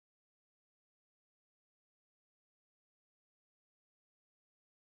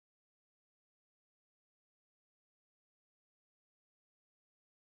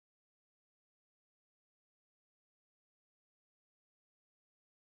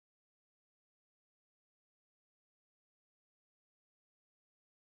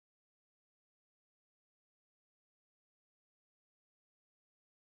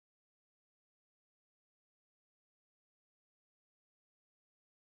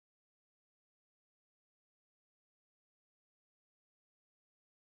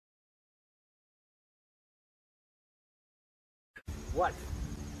What?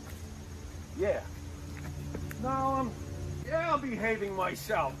 Yeah. No, I'm behaving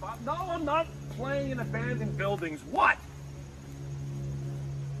myself. No, I'm not playing in abandoned buildings. What?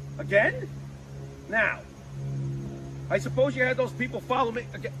 Again? Now, I suppose you had those people follow me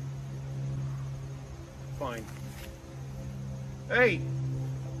again. Fine. Hey,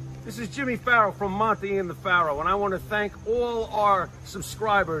 this is Jimmy Pharaoh from Monte and the Pharaoh, and I want to thank all our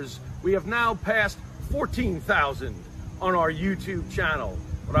subscribers. We have now passed 14,000 on our YouTube channel.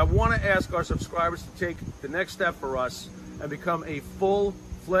 But I want to ask our subscribers to take the next step for us and become a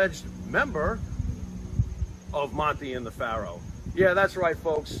full-fledged member of Monte and the Pharaoh. Yeah, that's right,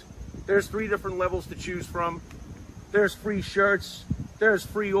 folks. There's 3 different levels to choose from. There's free shirts. There's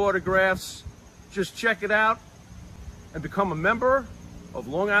free autographs. Just check it out and become a member of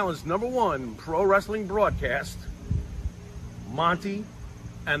Long Island's #1 pro wrestling broadcast, Monte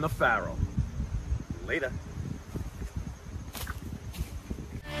and the Pharaoh. Later.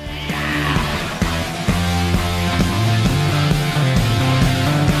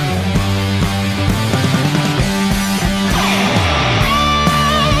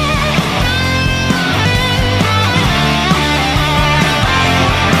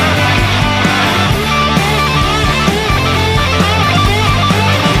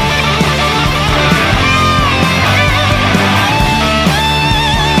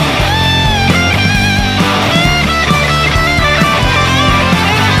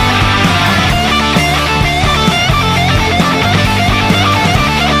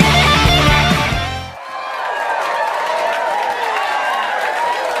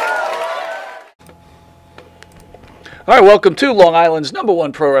 All right, welcome to Long Island's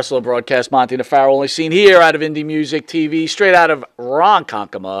 #1 pro wrestler broadcast, Monte and the Pharaoh, only seen here out of Indie Music TV, straight out of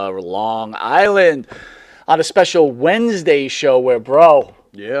Ronkonkoma, Long Island, on a special Wednesday show where, bro,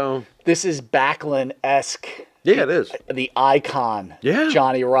 yeah, this is Backlund-esque. Yeah, it is. The icon, yeah,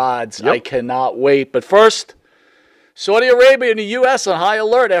 Johnny Rodz. Yep. I cannot wait. But first, Saudi Arabia and the U.S. on high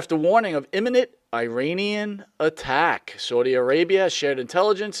alert after warning of imminent Iranian attack. Saudi Arabia shared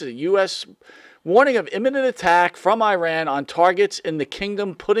intelligence that the U.S. warning of imminent attack from Iran on targets in the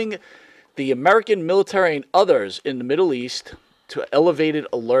kingdom, putting the American military and others in the Middle East to elevated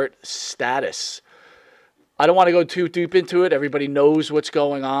alert status. I don't want to go too deep into it. Everybody knows what's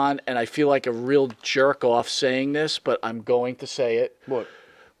going on, and I feel like a real jerk off saying this, but I'm going to say it. What?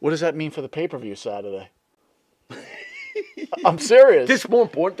 What does that mean for the pay-per-view Saturday? I'm serious. There's more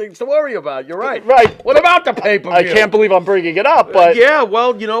important things to worry about. You're right. Right. What about the pay-per-view? I can't believe I'm bringing it up, but... yeah,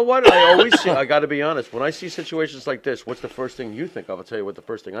 well, you know what? I always see, I got to be honest. When I see situations like this, what's the first thing you think of? I'll tell you what the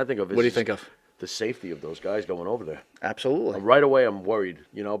first thing I think of is... What do you think of? The safety of those guys going over there. Absolutely. Right away, I'm worried,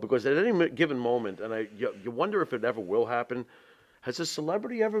 you know, because at any given moment, and you wonder if it ever will happen, has a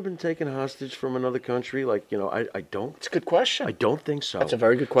celebrity ever been taken hostage from another country? Like, you know, I don't... It's a good question. I don't think so. That's a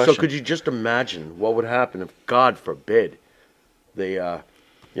very good question. So could you just imagine what would happen if, God forbid, they,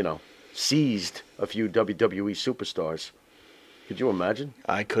 you know, seized a few WWE superstars? Could you imagine?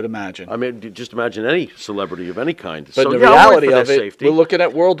 I could imagine. I mean, just imagine any celebrity of any kind. But so, the yeah, reality of it, safety. we're looking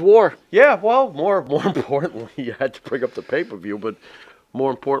at World War. Yeah, well, more importantly, you had to bring up the pay-per-view, but more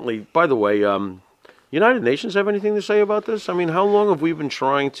importantly, by the way, United Nations have anything to say about this? I mean, how long have we been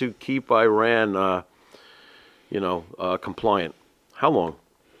trying to keep Iran, compliant? How long,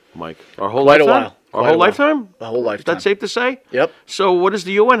 Mike? Our whole Quite lifetime? a while. Our whole lifetime? The whole lifetime. Is that safe to say? Yep. So what does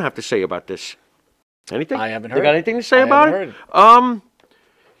the UN have to say about this? Anything? I haven't heard. They got anything to say about it?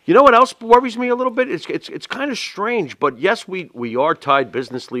 You know what else worries me a little bit? It's kind of strange, but yes, we are tied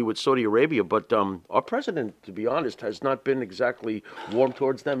businessly with Saudi Arabia, but our president, to be honest, has not been exactly warm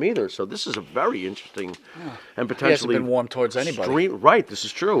towards them either. So this is a very interesting and potentially... He hasn't been warm towards anybody. Right, this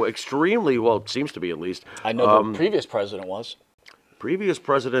is true. Extremely, well, it seems to be at least. I know the previous president was. Previous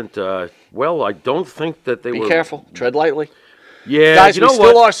president, well, I don't think that they were... Be careful. Tread lightly. Yeah, guys, you know we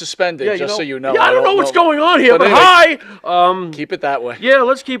still what? are suspended, just so you know. Yeah, I don't know what's going on here, but anyway, hi! Keep it that way. Yeah,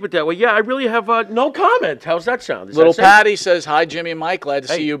 let's keep it that way. Yeah, I really have no comment. How's that sound? Little Patty says, hi, Jimmy and Mike. Glad to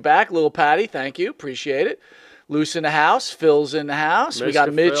see you back. Little Patty, thank you. Appreciate it. Luce in the house. Phil's in the house. We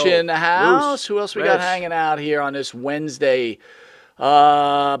got Mitch in the house. Who else we got hanging out here on this Wednesday?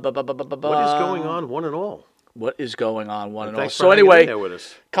 What is going on, one and all? What is going on, one and all? Thanks So for hanging anyway, in there with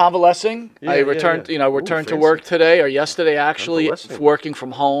us. Convalescing. I returned, returned to work today or yesterday, actually, working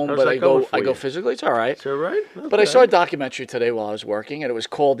from home. How's but that I go physically. It's all right. Is that right? Okay. But I saw a documentary today while I was working, and it was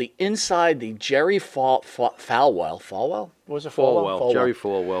called "The Inside the Jerry Falwell." What was it? Falwell. Jerry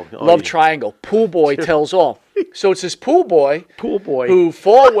Falwell. Oh, Love Triangle. Pool boy tells all. So it's this pool boy. Pool boy. Who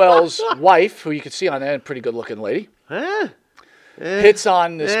Falwell's wife, who you can see on there, a pretty good-looking lady. Hits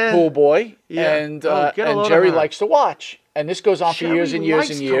on this pool boy, and Jerry likes to watch. And this goes on for years and years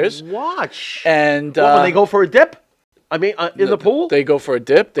and years. Watch. And when they go for a dip? I mean, in the pool? They go for a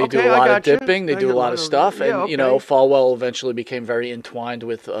dip. They do a lot of dipping. They do a lot of stuff. Yeah, and, you know, Falwell eventually became very entwined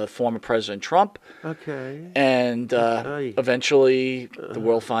with former President Trump. Okay. And eventually the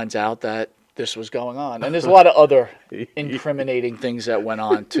world finds out that this was going on. And there's a lot of other incriminating things that went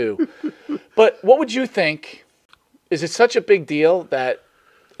on, too. But what would you think? Is it such a big deal that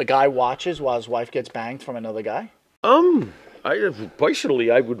a guy watches while his wife gets banged from another guy? Personally,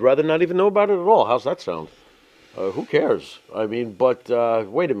 I would rather not even know about it at all. How's that sound? Who cares? I mean, but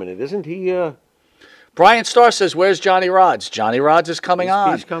wait a minute. Isn't he... Brian Starr says, where's Johnny Rodz? Johnny Rodz is coming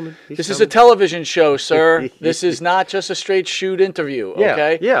on. He's coming. This is a television show, sir. This is not just a straight shoot interview,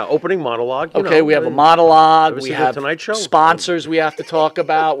 okay? Yeah, opening monologue. Okay, we have a monologue. We have Tonight Show? Sponsors we have to talk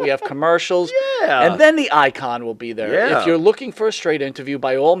about. We have commercials. Yeah. And then the icon will be there. Yeah. If you're looking for a straight interview,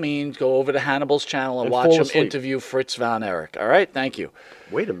 by all means, go over to Hannibal's channel and watch fall him asleep. interview Fritz von Erich. All right? Thank you.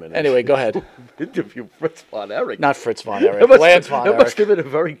 Wait a minute. Anyway, go ahead. Interview Fritz von Erich. Not Fritz von Erich. Lance von Erich. That must have been a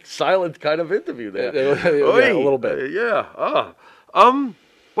very silent kind of interview there. Yeah, a little bit. Yeah.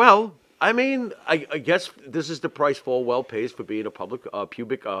 Well, I mean, I guess this is the price Falwell pays for being a public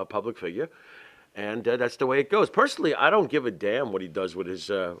figure, and that's the way it goes. Personally, I don't give a damn what he does with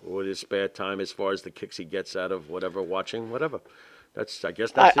his spare time as far as the kicks he gets out of watching whatever. I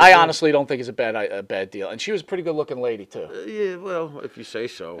guess that's. I honestly don't think it's a bad deal, and she was a pretty good looking lady too. Yeah, well, if you say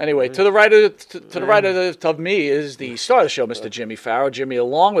so. Anyway, to the right of me is the star of the show, Mr. Jimmy Pharaoh. Jimmy,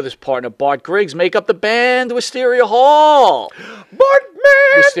 along with his partner Bart Griggs, make up the band Wisteria Hall. Bart,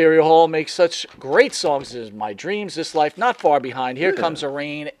 man! Wisteria Hall makes such great songs as "My Dreams," "This Life," "Not Far Behind," "Here Comes the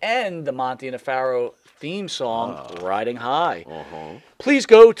Rain," and the Monte and the Pharaoh theme song, "Riding High." Please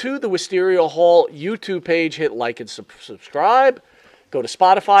go to the Wisteria Hall YouTube page, hit like and subscribe. Go to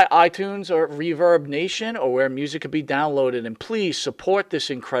Spotify, iTunes, or Reverb Nation, or where music can be downloaded. And please support this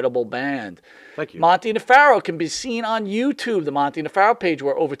incredible band. Thank you. Monte and the Pharaoh can be seen on YouTube, the Monte and the Pharaoh page,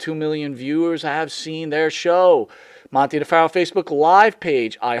 where over 2 million viewers have seen their show. Monte and the Pharaoh Facebook Live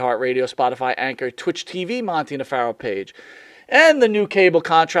page, iHeartRadio, Spotify, Anchor, Twitch TV, Monte and the Pharaoh page. And the new cable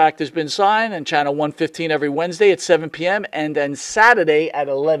contract has been signed, and channel 115 every Wednesday at 7 p.m. and then Saturday at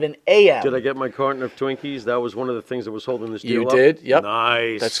 11 a.m. Did I get my carton of Twinkies? That was one of the things that was holding this deal You up. did, yep.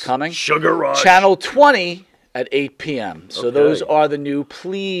 Nice. That's coming. Sugar Rush. Channel 20 at 8 p.m. So Okay. those are the new.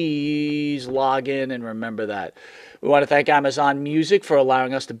 Please log in and remember that. We want to thank Amazon Music for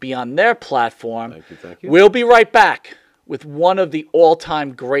allowing us to be on their platform. Thank you. We'll be right back with one of the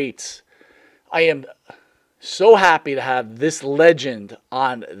all-time greats. I am so happy to have this legend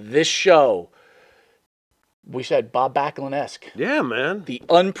on this show. We said Bob Backlund-esque. Yeah, man. The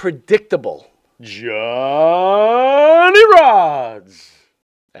unpredictable Johnny Rodz.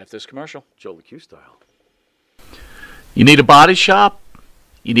 After this commercial. Joe LeCue style. You need a body shop?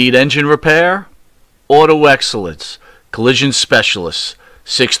 You need engine repair? Auto Excellence. Collision Specialists.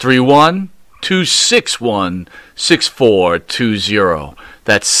 631-261-6420.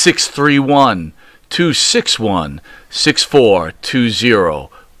 That's 631-261-6420.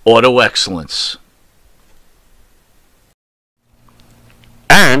 Auto Excellence.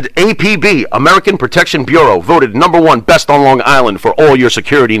 And APB, American Protection Bureau, voted #1 best on Long Island for all your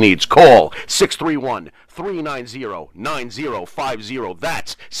security needs. Call 631-390-9050.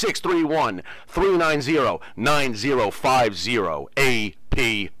 That's 631-390-9050.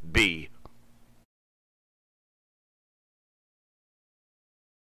 APB.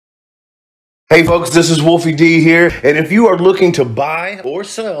 Hey folks, this is Wolfie D here, and if you are looking to buy or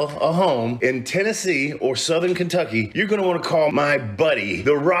sell a home in Tennessee or Southern Kentucky, you're going to want to call my buddy,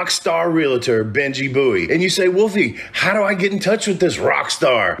 the rock star realtor, Benji Bowie. And you say, Wolfie, how do I get in touch with this rock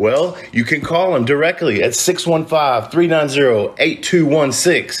star? Well, you can call him directly at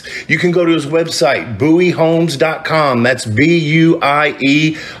 615-390-8216. You can go to his website, bowiehomes.com. That's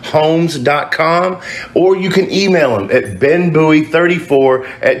B-U-I-E homes.com. Or you can email him at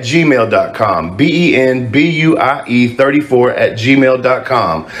benbuie34@gmail.com.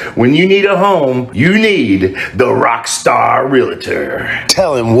 BENBUIE34@gmail.com. When you need a home, you need the Rockstar Realtor.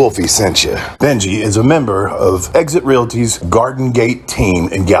 Tell him Wolfie sent you. Benji is a member of Exit Realty's Garden Gate team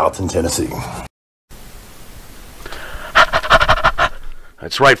in Gallatin, Tennessee.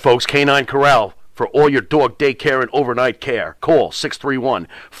 That's right, folks. Canine Corral. For all your dog daycare and overnight care, call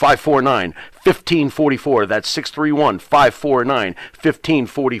 631-549-1544. That's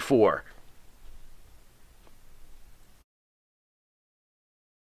 631-549-1544.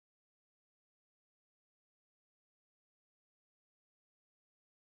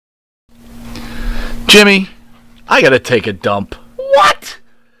 Jimmy, I gotta take a dump. What?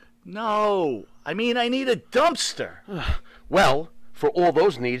 No, I mean I need a dumpster. Well, for all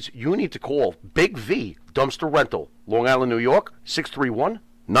those needs, you need to call Big V Dumpster Rental, Long Island, New York,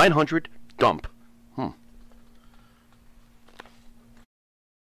 631-900-DUMP.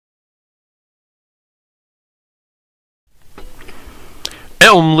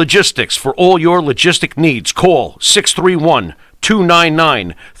 Elm Logistics, for all your logistic needs, call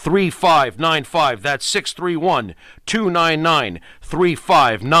 631-299-3595. That's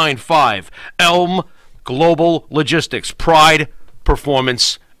 631-299-3595. Elm Global Logistics, pride,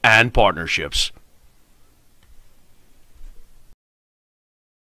 performance, and partnerships.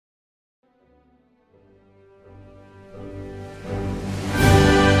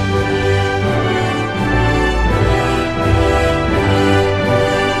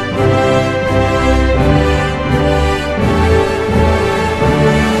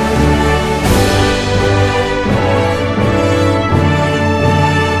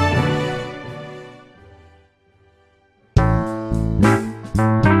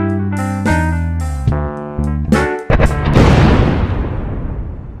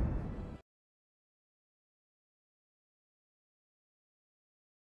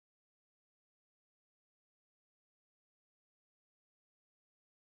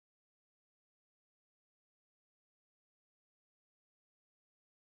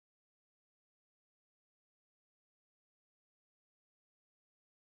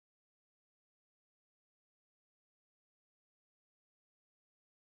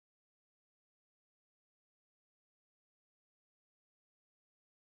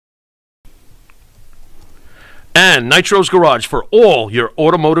 And Nitro's Garage for all your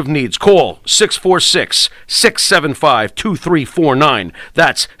automotive needs. Call 646-675-2349.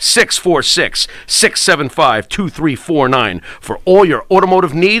 That's 646-675-2349. For all your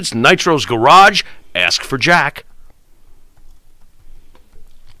automotive needs, Nitro's Garage. Ask for Jack.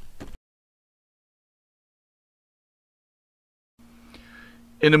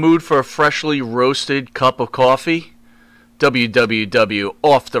 In the mood for a freshly roasted cup of coffee?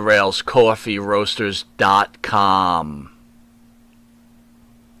 www.offtherailscoffeeroasters.com.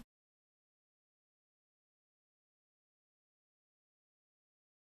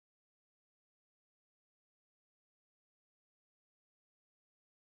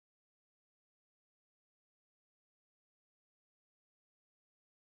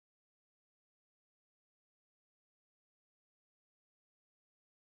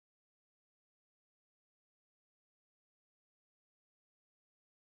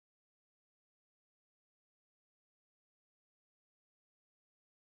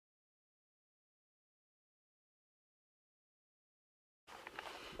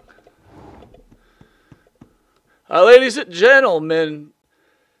 Ladies and gentlemen,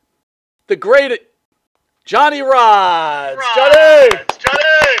 the great Johnny Rodz. Johnny!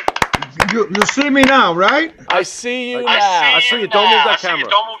 You see me now, right? I see you now. I see you. Don't move that camera.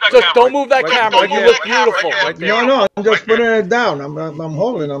 Just don't move that camera. You look beautiful. No, I'm just putting it down. I'm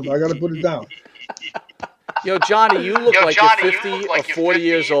holding. I got to put it down. Yo, Johnny, you look like you're 50 or 40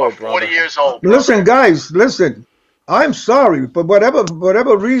 years old, brother. Listen, guys, listen. I'm sorry, but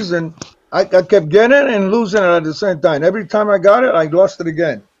whatever reason, I kept getting it and losing it at the same time. Every time I got it, I lost it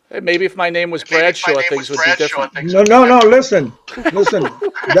again. Hey, maybe if my name was Bradshaw, things would be different. No. Listen.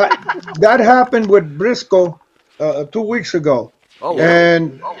 That happened with Briscoe 2 weeks ago,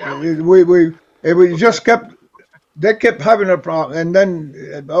 and we just kept. They kept having a problem, and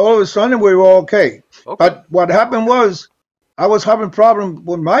then all of a sudden we were okay. But what happened was, I was having a problem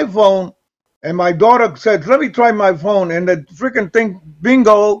with my phone. And my daughter said, let me try my phone. And the freaking thing,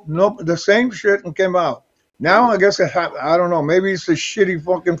 bingo, nope, the same shit and came out. Now, I guess, I don't know, maybe it's a shitty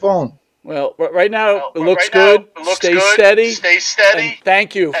fucking phone. Well, right now, it looks good. Stay steady. And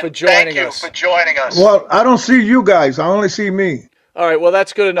thank you for joining us. Well, I don't see you guys. I only see me. All right, well,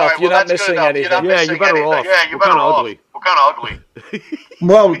 that's good enough. You're not missing anything. Yeah, you're better off. We're kind of ugly.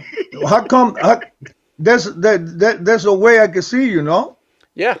 Well, how come, there's a way I can see you, no?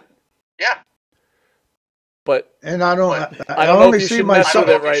 Yeah. But and I don't only see myself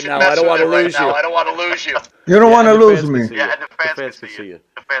right now. I don't want to lose you. You don't want to lose me. Yeah, the fans can see you.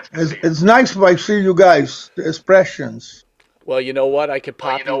 It's nice if I see you guys, the expressions. Well, you know what? I could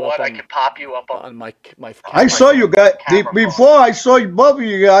pop you up on my I saw you guys before. I saw both of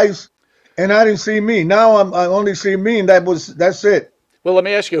you guys, and I didn't see me. Now I only see me, and that's it. Well, let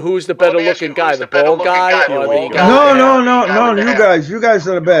me ask you, who's the better looking guy, the bald guy or the guy? No, you guys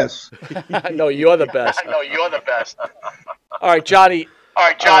are the best. No, you're the best. All right, Johnny.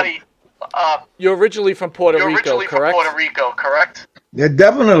 You're originally from Puerto Rico, correct? Yeah,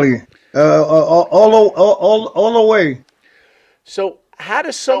 definitely. All the way. So, how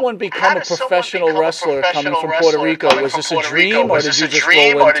does someone become a professional wrestler coming from Puerto Rico? Was this a dream, or did you just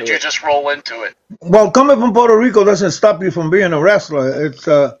roll into it? Well, coming from Puerto Rico doesn't stop you from being a wrestler. It's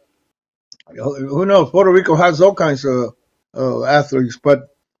who knows? Puerto Rico has all kinds of athletes, but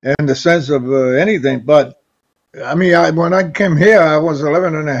in the sense of anything. But I mean, when I came here, I was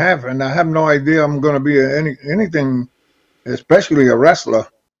 11 and a half, and I have no idea I'm going to be anything, especially a wrestler.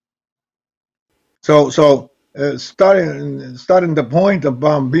 So starting the point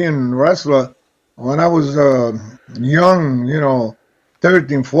about being a wrestler, when I was young,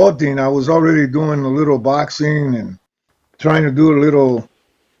 13, 14, I was already doing a little boxing and trying to do a little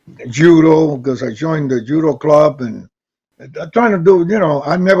judo because I joined the judo club and trying to do,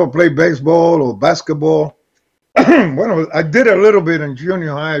 I never played baseball or basketball. Well, I did a little bit in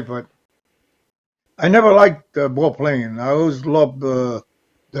junior high, but I never liked ball playing. I always loved the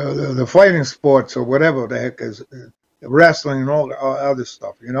fighting sports or whatever the heck is wrestling and all other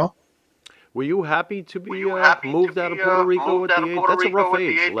stuff, Were you happy to be moved out of Puerto Rico at the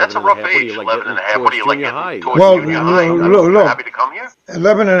age? That's a rough age. 11 and a half. What are you like getting towards junior high? Well, look, happy to come here?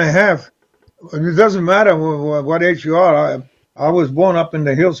 11 and a half. It doesn't matter what age you are. I was born up in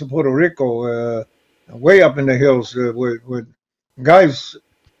the hills of Puerto Rico, way up in the hills with guys.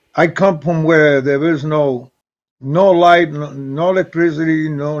 I come from where there is no light, no electricity,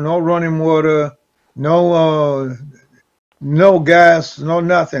 no running water, no gas, no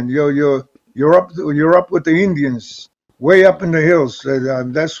nothing. You're up with the Indians, way up in the hills.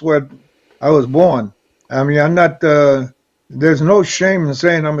 That's where I was born. I mean, I'm not. There's no shame in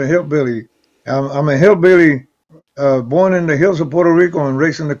saying I'm a hillbilly. I'm a hillbilly, born in the hills of Puerto Rico and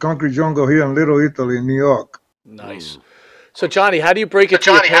raised in the concrete jungle here in Little Italy, in New York. Nice. So Johnny, how do you break it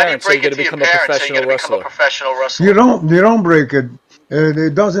to your parents so you're going to become a professional wrestler? You don't break it.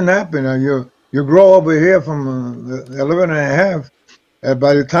 It doesn't happen. You grow over here from 11 and a half.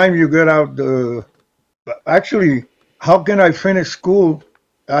 By the time you get out, actually, how can I finish school?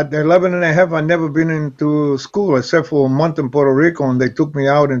 At 11 and a half, I'd never been into school except for a month in Puerto Rico, and they took me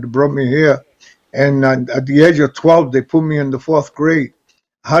out and brought me here. And at the age of 12, they put me in the 4th grade.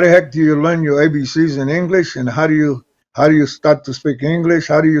 How the heck do you learn your ABCs in English? And how do you start to speak English?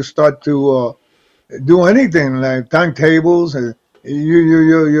 How do you start to do anything like timetables? You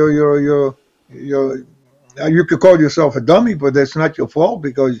could call yourself a dummy, but that's not your fault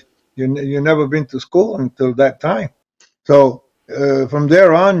because you never been to school until that time. So from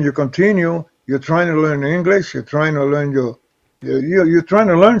there on, you continue. You're trying to learn English. You're trying to learn you're trying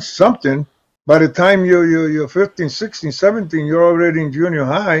to learn something. By the time you're 15, 16, 17, you're already in junior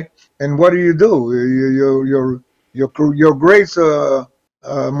high. And what do? Your grades are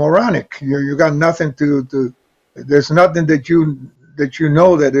moronic. You got nothing to. There's nothing that you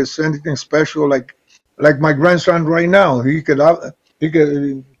know that is anything special. Like my grandson right now, he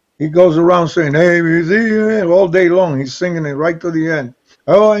goes around saying ABC all day long. He's singing it right to the end.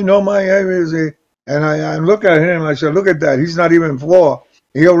 Oh, I know my ABC. And I look at him and I said, look at that. He's not even 4.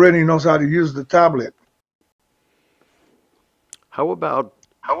 He already knows how to use the tablet. How about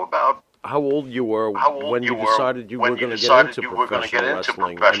how old you were when you decided you were going to get into professional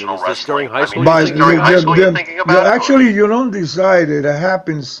wrestling? I mean, is this during high school? Actually, you don't decide. It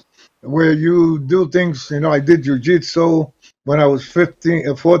happens where you do things. I did jiu-jitsu when I was 14,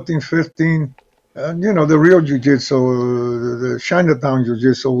 15. The real jiu-jitsu, the Chinatown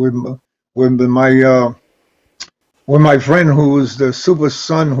jiu-jitsu with my friend who was the super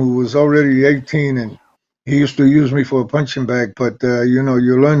son who was already 18, and he used to use me for a punching bag, but you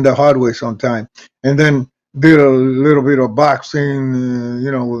learn the hard way sometime. And then did a little bit of boxing,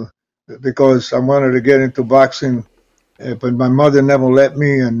 because I wanted to get into boxing, but my mother never let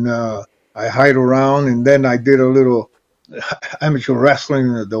me, and I hide around. And then I did a little amateur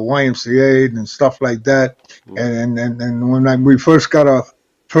wrestling, the YMCA and stuff like that. And when we first got our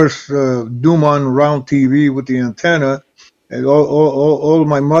first Dumont round TV with the antenna, and all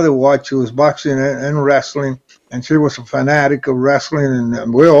my mother watched was boxing and wrestling, and she was a fanatic of wrestling,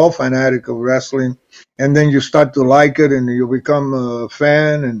 and we're all fanatic of wrestling. And then you start to like it, and you become a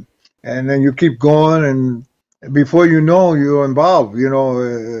fan, and then you keep going, and before you know, you're involved.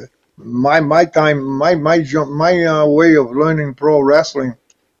 My way of learning pro wrestling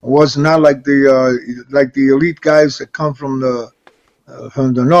was not like the elite guys that come from the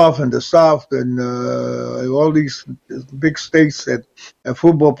north and the south and all these big states that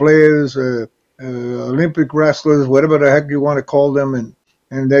football players, Olympic wrestlers, whatever the heck you want to call them,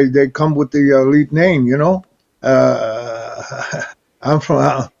 and they come with the elite name. I'm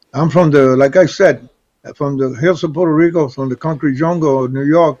from the, like I said, from the hills of Puerto Rico, from the concrete jungle of New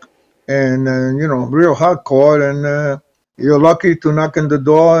York, and real hardcore. And you're lucky to knock on the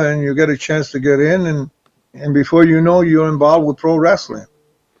door and you get a chance to get in, and before you know, you're involved with pro wrestling.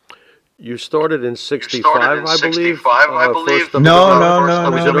 You started in '65, I believe. First No, WWF? no, no,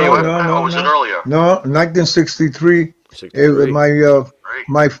 Or was no, it no, earlier? no, no, was it no. earlier? No, 1963. 63.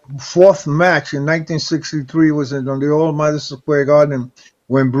 My fourth match in 1963 was on the old Madison Square Garden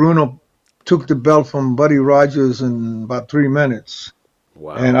when Bruno took the belt from Buddy Rogers in about 3 minutes.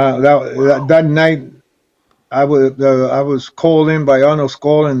 Wow. And that night, I was called in by Arnold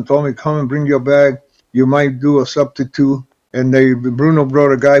Skoll and told me, come and bring your bag. You might do a substitute. And Bruno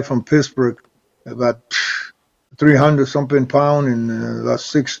brought a guy from Pittsburgh, about 300 something pound and about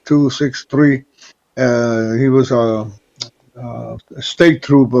 6'2", 6'3". He was a state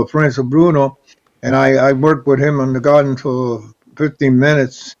trooper, friends of Bruno, and I worked with him on the garden for 15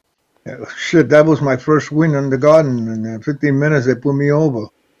 minutes. Shit, that was my first win on the garden, and in 15 minutes they put me over.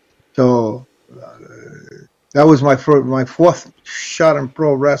 So that was my fourth shot in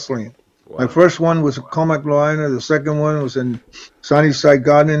pro wrestling. Wow. My first one was in Comac, Louisiana. The second one was in Sunnyside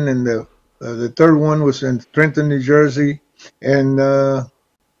Garden, and the third one was in Trenton, New Jersey, and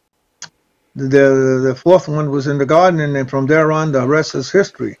the fourth one was in the Garden, and then from there on, the rest is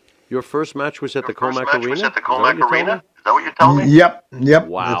history. Your first match was at the Comac Arena? Was at the Comac Arena? Is that what you're telling me? Yep.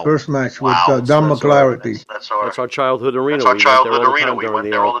 Wow. The first match with Don McClarity. That's our childhood arena. That's our childhood arena. We went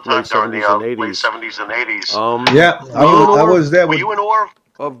there all the time during the late 70s and 80s. Yeah, I was there. Were you in awe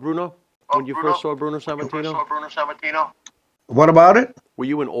of Bruno when you first saw Bruno Sammartino? What about it? Were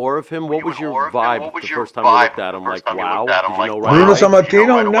you in awe of him? What was your vibe the first time you looked at him? Like, wow, did you know right Bruno away?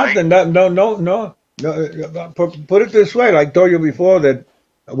 Sammartino? Nothing. No. Put it this way. I told you before that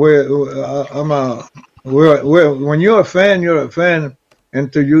when you're a fan, you're a fan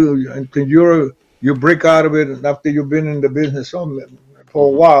until you break out of it after you've been in the business for a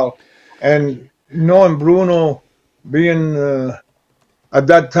while. And knowing Bruno being at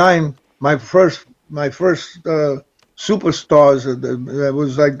that time my first superstars that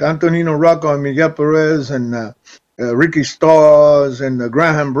was like Antonino Rocco and Miguel Perez and Ricky Starrs and the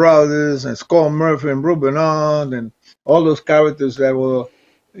Graham Brothers and Skull Murphy and Rube Bernard and all those characters that were,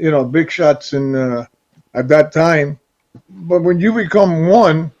 big shots at that time. But when you become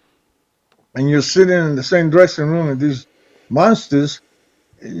one and you're sitting in the same dressing room with these monsters,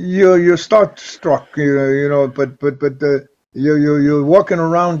 you're starstruck, but you're walking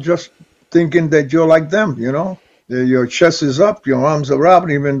around just thinking that you're like them, Your chest is up, your arms are out,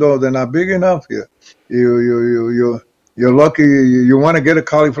 even though they're not big enough. You're lucky. You want to get a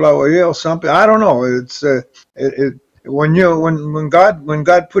cauliflower ear or something. I don't know. It's when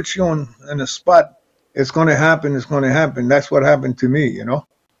God puts you in a spot, it's going to happen. It's going to happen. That's what happened to me.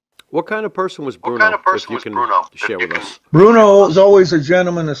 What kind of person was Bruno? If you can share with us. Bruno was always a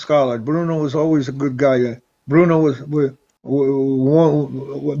gentleman, a scholar. Bruno was always a good guy. Bruno was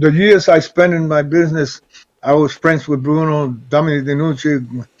the years I spent in my business. I was friends with Bruno, Dominic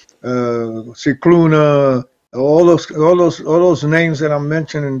DiNucci, Cicluna, all those names that I'm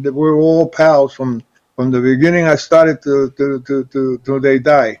mentioning. That we're all pals from the beginning. I started till they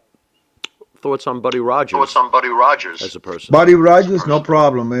die. Thoughts on Buddy Rogers? As a person. Buddy Rogers, no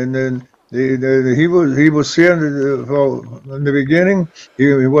problem. And then he was here in the beginning.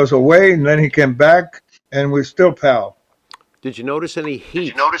 He was away, and then he came back, and we're still pals. Did you notice any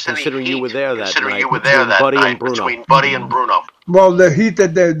heat considering you were there that night between Buddy and Bruno? Well, the heat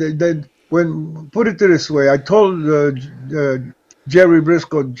that put it this way, I told Jerry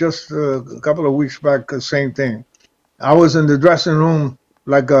Briscoe just a couple of weeks back the same thing. I was in the dressing room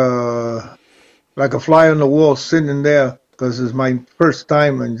like a fly on the wall, sitting there because it's my first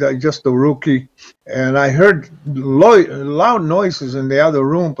time and just a rookie, and I heard loud noises in the other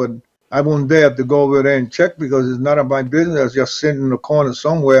room, but I won't dare to go over there and check because it's none of my business. I was just sitting in the corner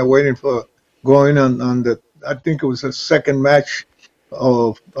somewhere waiting for going on the, I think it was the second match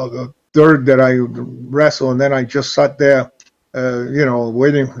of the third that I wrestled, and then I just sat there,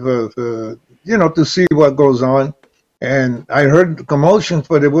 waiting for to see what goes on. And I heard the commotion,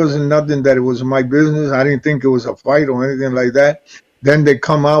 but it wasn't nothing that it was my business. I didn't think it was a fight or anything like that. Then they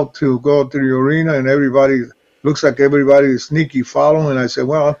come out to go to the arena, and looks like everybody is sneaky following. And I said,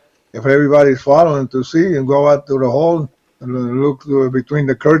 well, if everybody's following to see, and go out to the hall and look between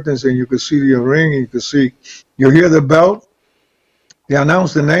the curtains, and you can see the ring, and you hear the belt. They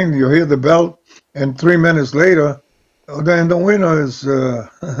announce the name, you hear the belt, and 3 minutes later, then the winner is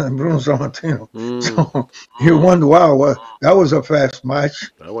Bruno Sammartino. So you wonder, wow, that was a fast match.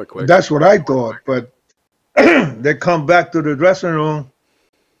 That went quick. That's what I thought. But they come back to the dressing room.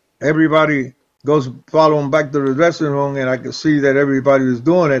 Everybody goes following back to the dressing room, and I could see that everybody was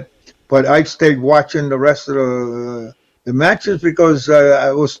doing it. But I stayed watching the rest of the matches because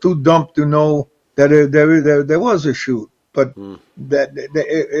I was too dumb to know that there was a shoot, but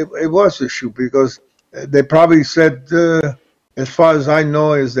it was a shoot because they probably said, as far as I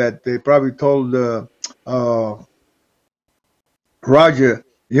know, is that they probably told Roger,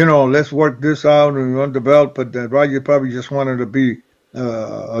 let's work this out and run the belt, but Roger probably just wanted to be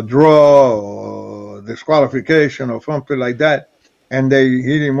a draw or disqualification or something like that. And he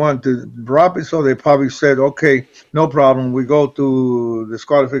didn't want to drop it, so they probably said, okay, no problem, we go to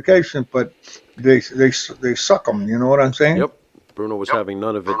disqualification, but they suck them, you know what I'm saying? Yep. Bruno was having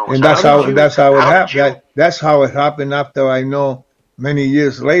none of it. And that's how it happened. That's how it happened after I know many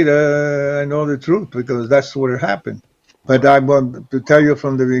years later, I know the truth because that's what it happened. But I want to tell you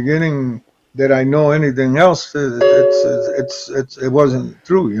from the beginning that I know anything else, it wasn't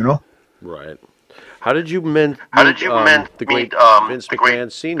true, Right. How did you meet the great Vince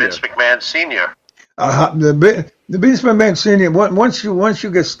McMahon Sr.? Vince McMahon Sr. The Vince McMahon Sr. Once you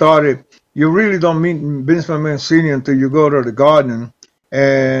get started, you really don't meet Vince McMahon Sr. until you go to the Garden.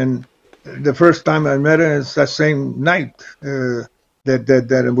 And the first time I met him is that same night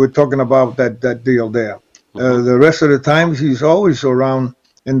that we're talking about that deal there. The rest of the times he's always around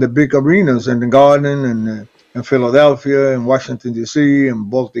in the big arenas, in the Garden and in Philadelphia and Washington D.C. and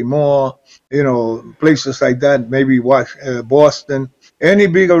Baltimore, places like that. Maybe Boston, any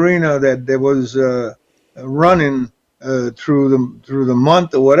big arena that there was running through the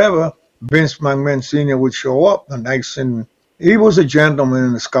month or whatever. Vince McMahon Sr. would show up, and he was a gentleman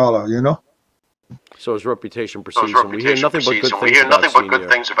and a scholar, So his reputation precedes him. We hear nothing but good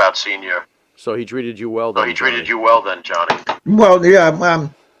things about Senior. So he treated you well then. Johnny. Well, yeah.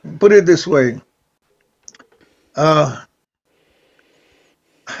 Put it this way. I'm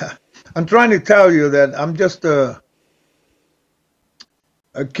trying to tell you that I'm just a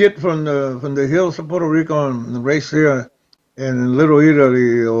kid from the hills of Puerto Rico and raised here in Little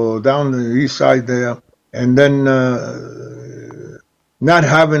Italy or down the east side there, and then not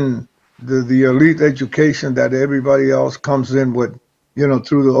having the elite education that everybody else comes in with,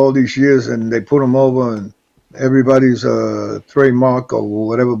 through all these years, and they put them over, and everybody's a trademark or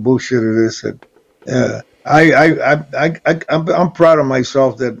whatever bullshit it is. I'm proud of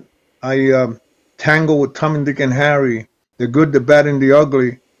myself that I tangled with Tom, Dick, and Harry, the good, the bad, and the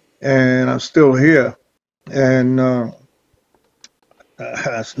ugly, and I'm still here. And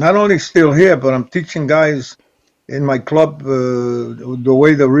not only still here, but I'm teaching guys in my club the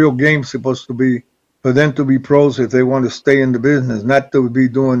way the real game's supposed to be, for them to be pros if they want to stay in the business, not to be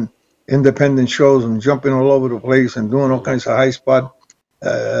doing independent shows and jumping all over the place and doing all kinds of high spot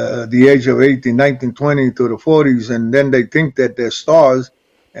the age of 18, 19, 20 to the 40s, and then they think that they're stars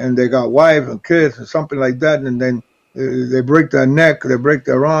and they got wife and kids or something like that, and then they break their neck, they break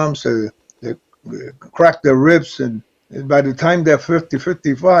their arms, they crack their ribs, and by the time they're 50,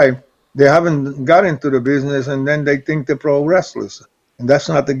 55, they haven't got into the business, and then they think they're pro wrestlers, and that's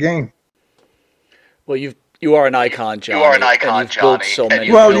not the game. Well, you are an icon, Johnny. You are an icon, Johnny. Built so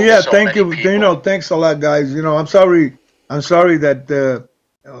many. Well, yeah, thank you. Thanks a lot, guys. I'm sorry that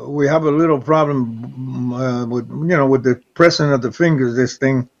we have a little problem with the pressing of the fingers. This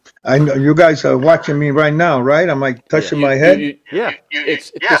thing. I know you guys are watching me right now, right? Am I touching my head?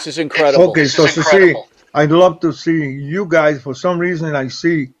 This is incredible. Okay, so to see, I'd love to see you guys. For some reason, I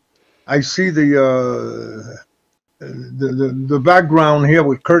see the background here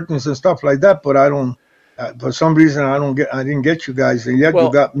with curtains and stuff like that, but I don't. For some reason, I didn't get you guys, and yet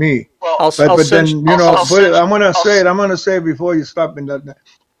you got me. Well, I'm gonna say it before you stop.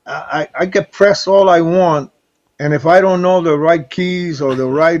 I get pressed all I want, and if I don't know the right keys or the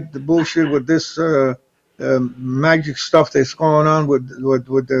bullshit with this magic stuff that's going on with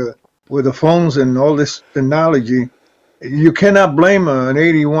the phones and all this technology, you cannot blame an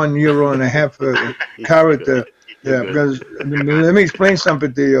 81-year-old and a half character. Yeah, because let me explain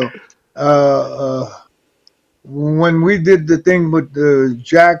something to you. When we did the thing with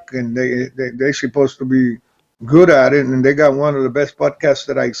Jack, and they're supposed to be good at it, and they got one of the best podcasts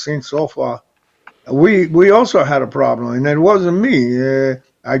that I've seen so far. We also had a problem, and it wasn't me.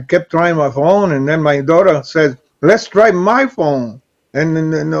 I kept trying my phone, and then my daughter said, "Let's try my phone." And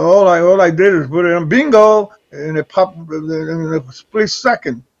then all I did is put it on bingo, and it popped in a split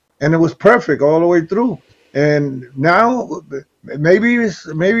second, and it was perfect all the way through. And now maybe it's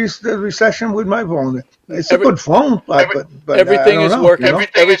the recession with my phone. It's a good phone, but everything is working.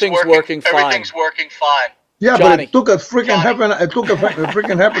 Everything's working fine. Everything's working fine. Yeah, Johnny, but it took a freaking half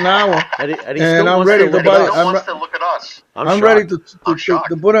an hour, and I'm ready to buy it. I'm ready to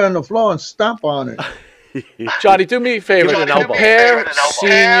put it on the floor and stomp on it. Johnny, do me a favor. Compare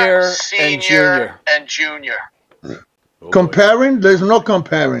senior and junior. Comparing, there's no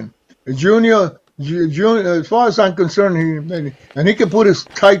comparing. Junior, as far as I'm concerned, he can put his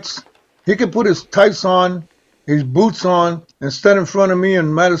tights, on, his boots on, and stand in front of me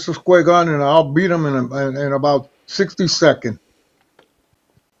in Madison Square Garden, and I'll beat him in about 60 seconds.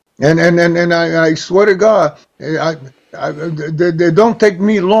 And I swear to God, they don't take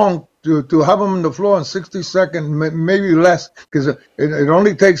me long to have him on the floor in 60 seconds, maybe less, because it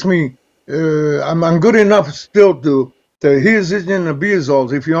only takes me. I'm good enough still to his and the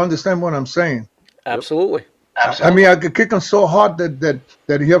results, if you understand what I'm saying. Absolutely. I mean, I could kick him so hard that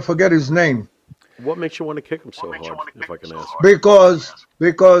he'll forget his name. What makes you want to kick him so hard, if I can ask?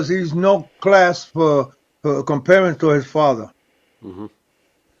 Because he's no class for comparing to his father. Mm-hmm.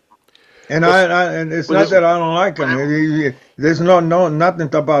 And and it's not that I don't like him. There's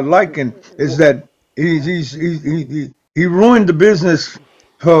nothing about liking. It's that he ruined the business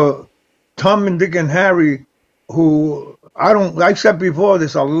for Tom and Dick and Harry, who I said before,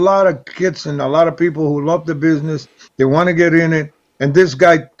 there's a lot of kids and a lot of people who love the business. They want to get in it, and this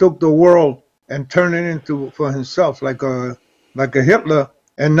guy took the world and turned it into for himself, like a Hitler.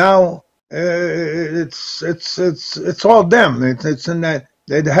 And now it's all them. It's in that.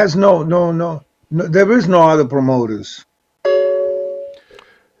 It has no. There is no other promoters.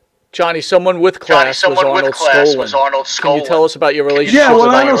 Johnny, someone with class was Arnold Skolin. Can you tell us about your relationship? Yeah, well,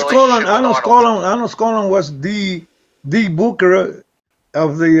 Arnold Skolin was the booker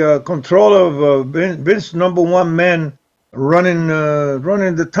of the control of Vince #1 man running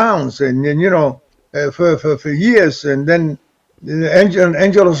the towns, and for years, and then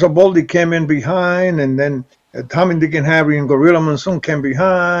Angelo Saboldi came in behind, and then Tommy, Dick, and Harry and Gorilla Monsoon came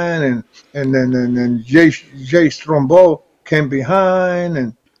behind, and then Jay Strombo came behind,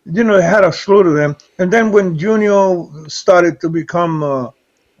 and they had a slew of them. And then when Junior started to become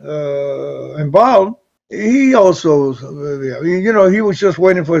involved, he also, he was just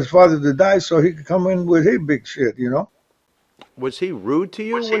waiting for his father to die so he could come in with his big shit, Was he rude to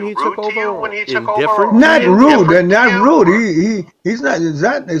you when he took over? Indifferent? Not rude. He's not.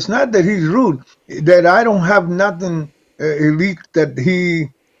 It's not that he's rude. That I don't have nothing elite that he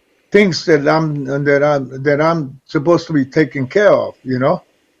thinks that I'm supposed to be taken care of.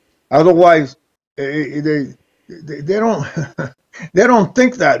 Otherwise, they don't they don't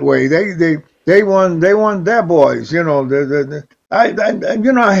think that way. They want their boys. I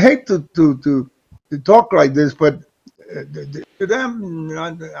hate to talk like this, but. To them,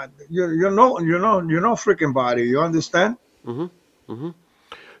 you're no freaking body. You understand? Mm-hmm. Mm-hmm.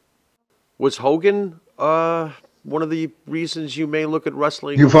 Was Hogan one of the reasons you may look at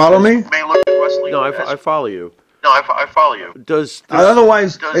wrestling? You follow me? No, I follow you. I follow you. Does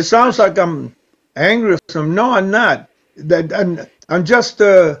otherwise it sounds like I'm angry or something? No, I'm not. I'm just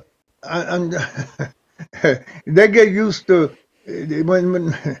they get used to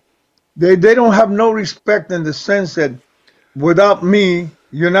when. They don't have no respect in the sense that without me,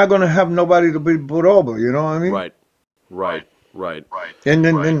 you're not going to have nobody to be put over. You know what I mean? Right. And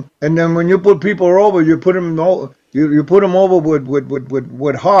then when you put people over, you put them over. You put them over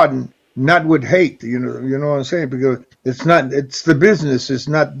with heart and not with hate. You know what I'm saying? Because it's the business. It's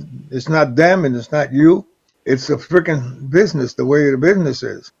not them and it's not you. It's a freaking business. The way the business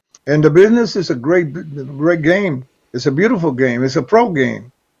is, and the business is a great game. It's a beautiful game. It's a pro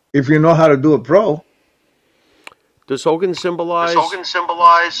game. If you know how to do a pro. Does Hogan symbolize Vince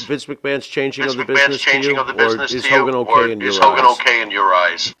McMahon's changing of the business to you? Or is Hogan okay in your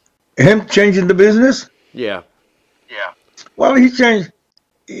eyes? Him changing the business? Yeah. Well, he changed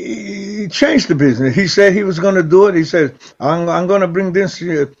the business. He said he was going to do it. He said, I'm going to bring this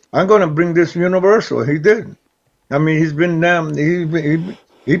universal. He did. I mean, he's been down.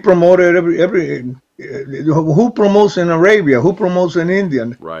 He promoted every. Who promotes in Arabia? Who promotes in India?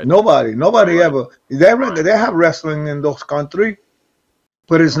 Right. Nobody ever. They have wrestling in those countries,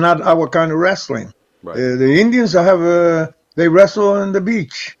 but it's not our kind of wrestling. Right. The Indians they wrestle on the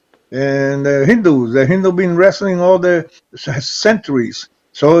beach, and the Hindu been wrestling all the centuries.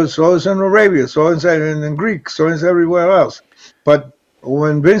 So it's in Arabia, so it's in Greek, so it's everywhere else. But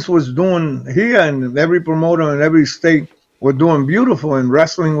when Vince was doing here, and every promoter in every state were doing beautiful, and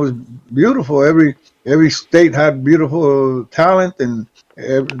wrestling was beautiful. Every state had beautiful talent, and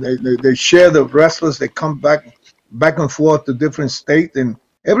they share the wrestlers. They come back and forth to different states, and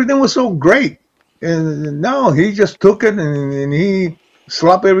everything was so great. And now he just took it and he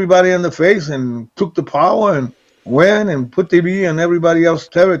slapped everybody in the face and took the power and went and put TV on everybody else's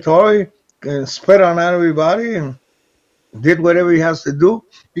territory and spat on everybody and did whatever he has to do.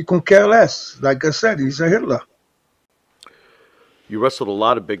 He couldn't care less. Like I said, he's a Hitler. You wrestled a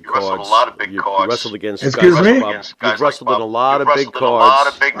lot of big cards. You wrestled against Excuse guys me? like Bob. You've wrestled in a lot of big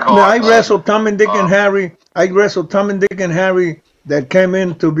cards. I wrestled Tom and Dick and Harry. I wrestled Tom and Dick and Harry that came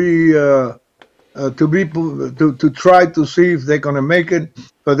in to be to try to see if they're gonna make it,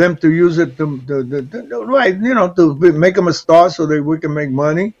 for them to use it to right, to make them a star so that we can make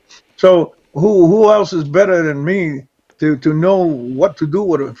money. So who else is better than me to know what to do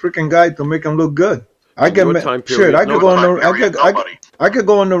with a freaking guy to make him look good? I can shit. I could go in the I could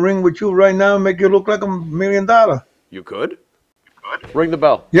go in the ring with you right now and make you look like $1 million. You could. Ring the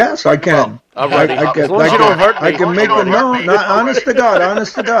bell. Yes, I can. I'm ready. As long as you don't hurt me. I can make it. No, honest to God,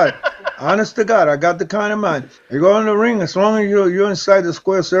 honest to God, I got the kind of mind. You go in the ring, as long as you're inside the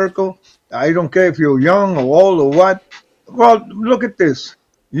square circle. I don't care if you're young or old or what. Well, look at this.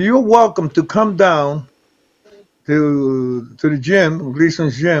 You're welcome to come down to the gym,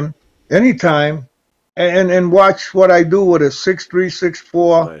 Gleason's gym, anytime, and watch what I do with a 6'3",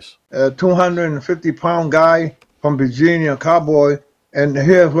 6'4", Nice. 250-pound guy from Virginia, cowboy, and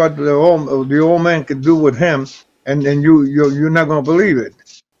here's what the old man can do with him, and you're not gonna believe it.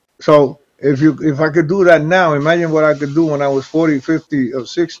 So if I could do that now, imagine what I could do when I was 40, 50, or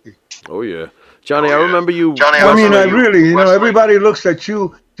 60. Oh yeah, Johnny, I remember you. I mean, really, everybody looks at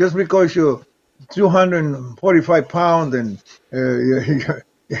you just because you're 245 pounds and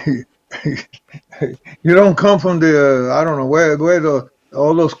you don't come from the I don't know where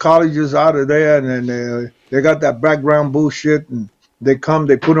all those colleges out of there, and they got that background bullshit, and they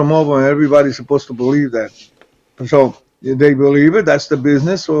put them over, and everybody's supposed to believe that. So they believe it. That's the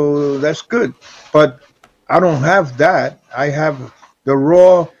business. So that's good. But I don't have that. I have the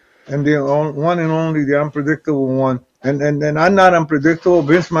raw and the one and only, the unpredictable one. And I'm not unpredictable.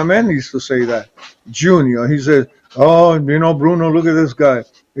 Vince, my man, used to say that. Junior, he said, "Oh, Bruno, look at this guy.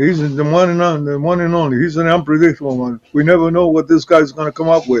 He's the one and only. He's an unpredictable one. We never know what this guy's going to come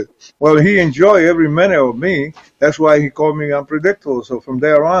up with." Well, he enjoyed every minute of me. That's why he called me unpredictable. So from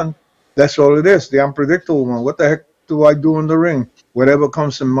there on, that's all it is, the unpredictable one. What the heck do I do in the ring? Whatever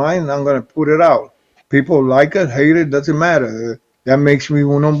comes to mind, I'm going to put it out. People like it, hate it, doesn't matter. That makes me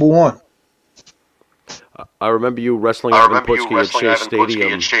number one. I remember you wrestling Ivan Putski at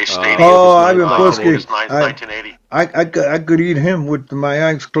Shea Stadium. Oh, Ivan Putski. 1980. I could eat him with my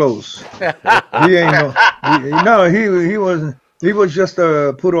eyes closed. He ain't he wasn't. He was just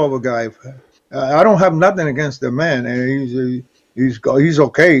a put-over guy. I don't have nothing against the man, and he's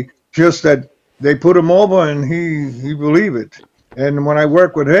okay. Just that they put him over, and he believed it. And when I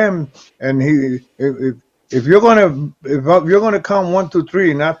work with him, and if you're gonna count 1, 2,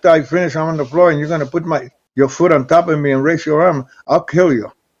 3, and after I finish, I'm on the floor, and you're gonna put your foot on top of me and raise your arm, I'll kill you.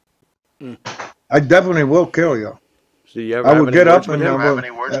 I definitely will kill you. So you ever I would get up and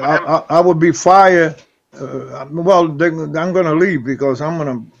I would be fired. Well, I'm gonna leave because I'm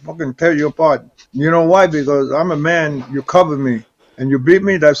gonna fucking tear you apart. You know why? Because I'm a man. You cover me, and you beat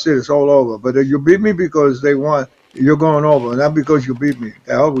me. That's it. It's all over. But if you beat me because you're going over, not because you beat me.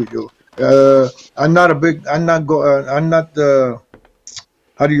 The hell with you. I'm not.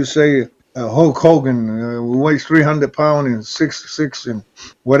 How do you say? Hulk Hogan who weighs 300 pounds and 6'6" and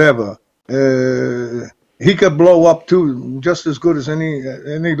whatever. He could blow up too, just as good as any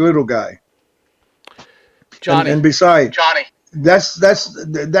little guy. Johnny. And besides, that's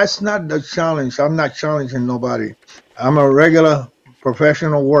not the challenge. I'm not challenging nobody. I'm a regular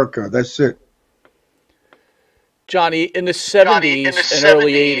professional worker. That's it. Johnny, in the 70s and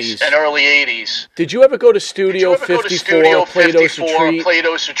early 80s, did you ever go to Studio 54,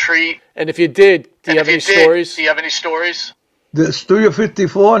 Plato's Retreat? And if you did, do you have any stories? The Studio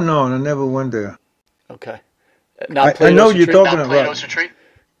 54? No, I never went there. Okay. I know you're talking about Plato's Retreat.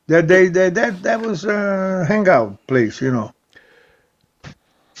 That was a hangout place,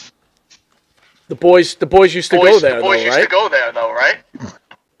 The boys used to go there, though, right?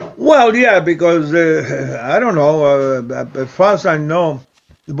 Well, yeah, because I don't know. As far as I know,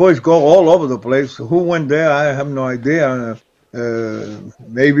 the boys go all over the place. Who went there? I have no idea.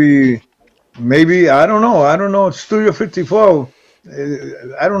 Maybe I don't know. I don't know. Studio 54.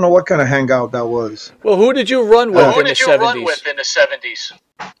 I don't know what kind of hangout that was. Well, who did you run with in the 70s?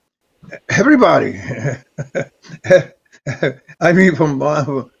 Everybody. I mean, from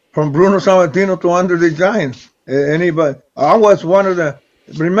Bruno Sammartino to Andre the Giant. Anybody. I was one of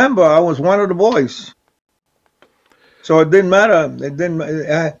the boys. So it didn't matter. It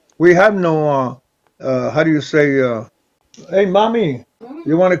didn't. We have no. How do you say? Hey, mommy,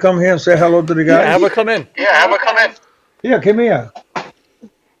 you want to come here and say hello to the guys? Yeah, have her come in. Yeah, come here.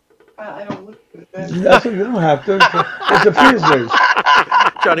 I don't look good. You don't have to. It's a Tuesday.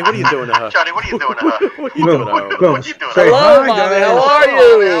 Johnny, what are you doing to her? Johnny, what are you doing to her? What are you doing to her? Look, What you doing? say Hello, hi, Mommy. guys. How are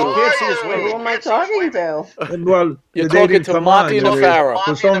you? Can't see us Who waving. am I talking to? Well, You're they talking didn't to come Monte on. and the Pharaoh.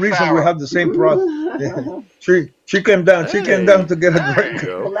 For some reason, we have the same problem. She came down. She came down to get a drink.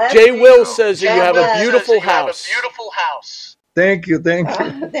 Bless Jay you. Will says that you have a God bless. beautiful You have a house. beautiful house. Thank you, thank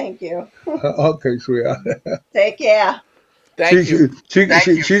you. Thank you. Okay, sweetheart. Take care. Thank you. Thank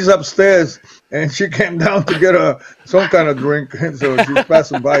you. She's upstairs, and she came down to get her some kind of drink. So she's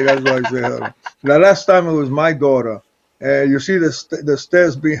passing by. That's why I say hello. The last time it was my daughter. You see the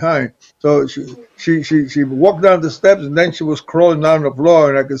stairs behind. So she walked down the steps, and then she was crawling down the floor,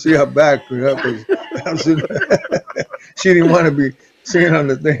 and I could see her back. She didn't want to be seen on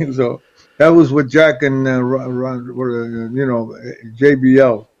the thing. So that was with Jack and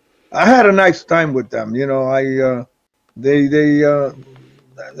JBL. I had a nice time with them. I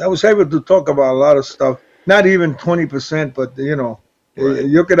was able to talk about a lot of stuff. Not even 20%, but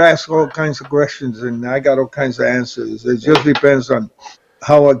you could ask all kinds of questions, and I got all kinds of answers. It just depends on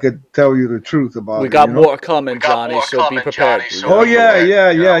how I could tell you the truth about it. We got more coming, Johnny, so be prepared. Oh yeah.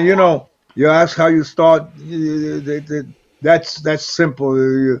 You ask how you start. That's simple.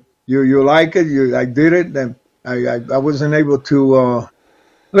 You like it. I did it, and I wasn't able to.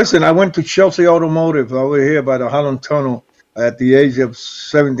 Listen, I went to Chelsea Automotive over here by the Holland Tunnel at the age of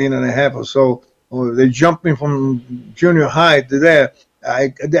 17 and a half or so. They jumped me from junior high to there.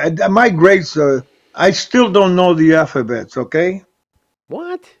 My grades, I still don't know the alphabets, okay?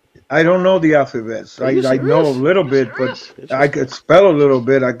 What? I don't know the alphabets. I know a little bit, but I could spell a little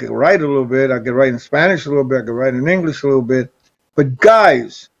bit. I could write a little bit. I could write in Spanish a little bit. I could write in English a little bit. But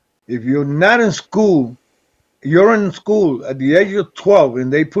guys, if you're not in school, you're in school at the age of 12,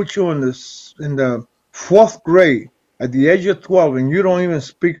 and they put you in the fourth grade at the age of 12, and you don't even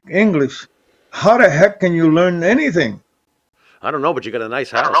speak English. How the heck can you learn anything? I don't know, but you got a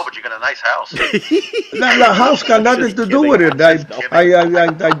nice house. The house got nothing to do with it.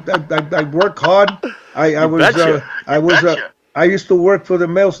 I work hard. I used to work for the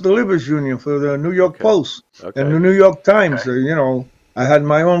Mail Deliverers Union for the New York Post and the New York Times. I had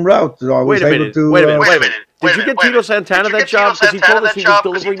my own route, so I was able to. Wait a minute. Did you get Tito Santana that job? Because he told us he was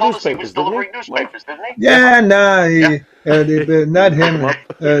delivering newspapers, didn't he? Yeah, nah, not him.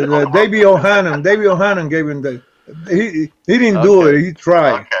 Davey O'Hannon. Davey O'Hannon gave him the. He didn't do it. He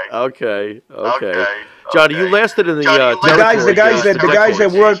tried. Okay. Johnny, you lasted in the the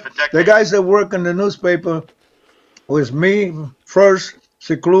guys that work in the newspaper was me first,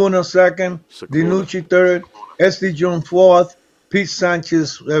 Cicluna second, Dinucci third, S.D. Jones fourth, Pete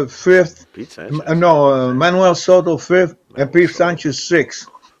Sanchez fifth. Manuel Soto fifth, and Pete Sanchez sixth.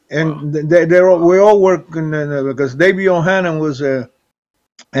 And we all working because Davey O'Hannon was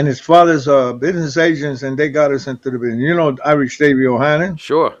and his father's business agents, and they got us into the business. You know Irish Davey O'Hannon?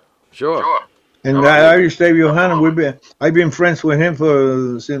 Sure. And Irish Davey O'Hannon, I've been friends with him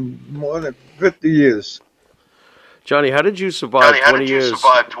for more than 50 years. Johnny, how did you survive 20 years in the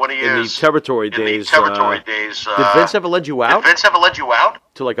territory days? Did Vince ever let you out?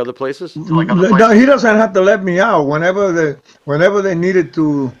 To like other places? No, he doesn't have to let me out. Whenever they needed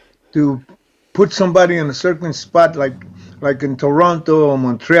to put somebody in a certain spot, like in Toronto or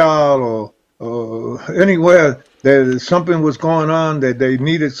Montreal or anywhere that something was going on that they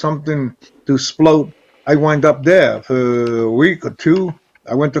needed something to explode, I wind up there for a week or two.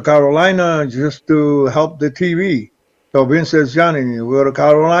 I went to Carolina just to help the TV. So Vince says, Johnny, we go to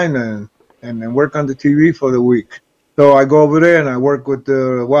Carolina and work on the TV for the week. So I go over there and I work with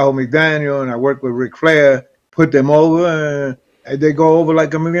Wahoo McDaniel and I work with Ric Flair, put them over, and they go over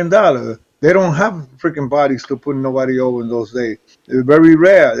like $1 million. They don't have freaking bodies to put nobody over in those days. It's very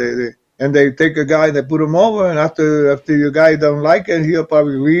rare. They take a guy, they put him over, and after your guy don't like it, he'll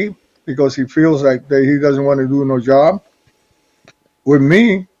probably leave because he feels like he doesn't want to do no job. With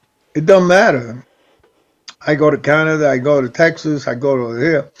me, it doesn't matter. I go to Canada, I go to Texas, I go to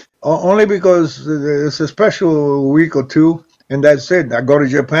here, only because it's a special week or two, and that's it. I go to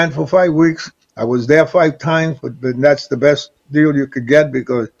Japan for 5 weeks. I was there 5 times, but that's the best deal you could get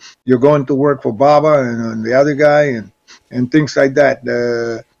because you're going to work for Baba and the other guy and things like that.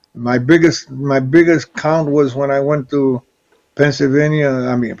 My biggest count was when I went to Pennsylvania.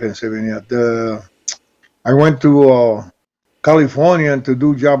 I went to California to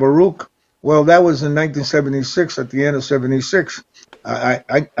do Jabaruk. Well, that was in 1976. At the end of '76, I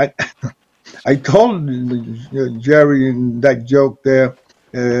told Jerry that joke there.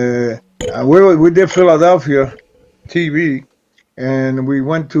 We did Philadelphia TV, and we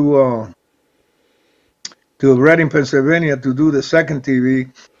went to Reading, Pennsylvania, to do the second TV.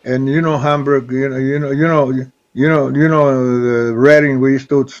 And Hamburg, the Reading. We used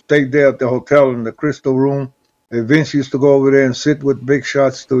to stay there at the hotel in the Crystal Room. Vince used to go over there and sit with big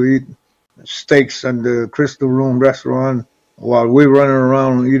shots to eat steaks in the Crystal Room restaurant while we running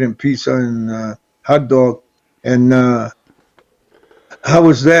around eating pizza and hot dog. And I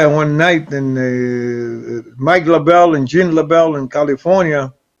was there one night, and Mike LaBelle and Gene LaBelle in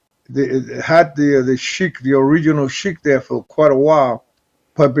California, they had the Sheik, the original Sheik, there for quite a while.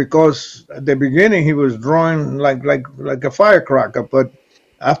 But because at the beginning he was drawing like a firecracker, but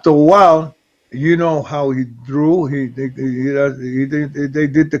after a while, you know how he drew. They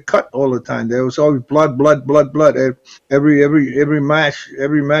did the cut all the time. There was always blood, blood, blood, blood. Every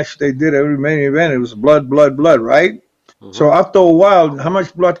match they did, every main event, it was blood, blood, blood, right? So after a while, how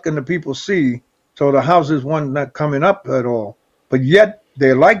much blood can the people see? So the houses weren't not coming up at all. But yet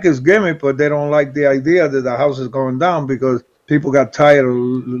they like his gimmick, but they don't like the idea that the house is going down because people got tired of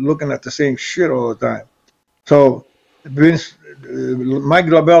looking at the same shit all the time. So Mike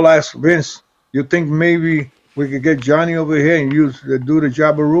LaBelle asked Vince, "You think maybe we could get Johnny over here and do the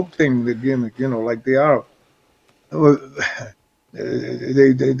Jabba Rook thing, the gimmick, like they are?"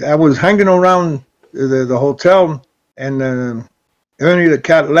 I was hanging around the hotel, and Ernie the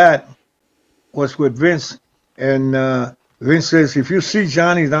Cat Lat was with Vince, and Vince says, "If you see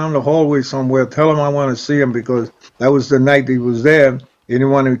Johnny down the hallway somewhere, tell him I want to see him, because that was the night he was there. He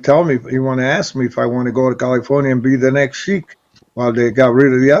didn't want to tell me. He wanted to ask me if I want to go to California and be the next Sheik while they got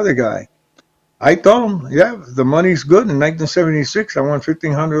rid of the other guy." I told him, "Yeah, the money's good. In 1976, I won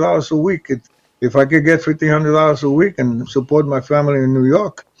 $1,500 a week. If I could get $1,500 a week and support my family in New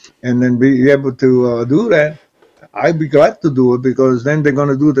York, and then be able to do that, I'd be glad to do it, because then they're going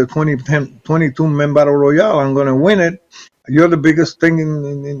to do the 22-man battle royale. I'm going to win it. You're the biggest thing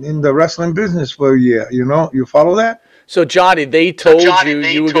in the wrestling business for a year. You follow that?" So Johnny, they told you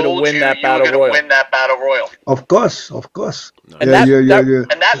were going to win that battle royal. Of course. And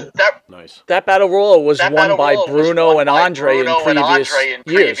Nice. That battle royal was won by Bruno and Andre in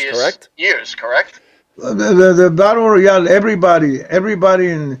previous years, correct? The battle royale, everybody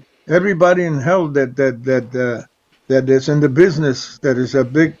in hell that is in the business, that is a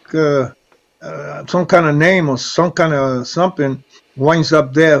big some kind of name or some kind of something, winds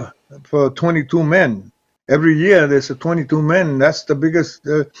up there for 22 men. Every year there's a 22 men. That's the biggest.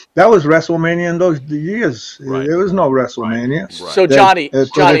 That was WrestleMania in those years. Right. There was no WrestleMania. Right. So Johnny, the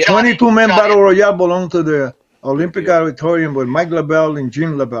 22-man battle royale belonged to the Olympic Auditorium with Mike LaBelle and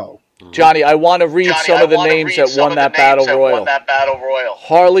Gene LaBelle. Johnny, I want to read some of the names that won that battle royal.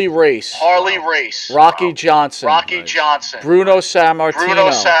 Harley Race. Rocky Johnson. Bruno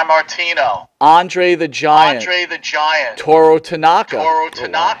Sammartino. Andre the Giant. Toro Tanaka.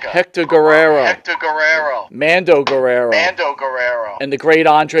 Hector Guerrero. Mando Guerrero. And the great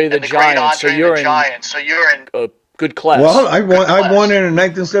Andre the Giant. So you're in a good class. Well, I won it in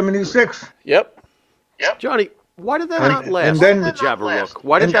 1976. Yep. Johnny, why did that not last? And then the Jabba Rook.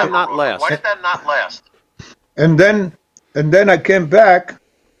 Why did that not last? And then I came back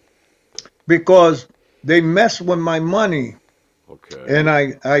because they messed with my money. Okay. And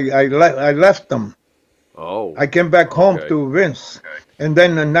I left them. Oh. I came back home to Vince. Okay. And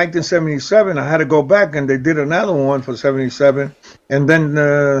then in 1977, I had to go back, and they did another one for 77. And then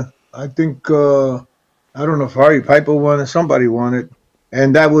I think I don't know if Harry Piper won or somebody won it,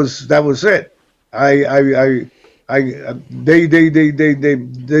 and that was it.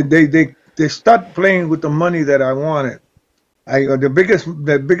 They start playing with the money that I wanted.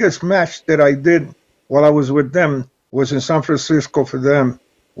 The biggest match that I did while I was with them was in San Francisco for them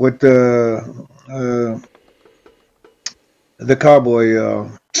with the cowboy.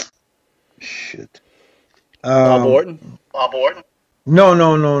 Bob Orton. No.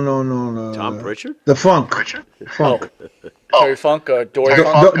 Tom Pritchard? The Funk. Funk. Terry Funk or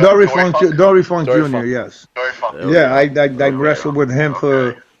Dory Funk? Dory Funk Jr., yes. Yeah, I wrestled with him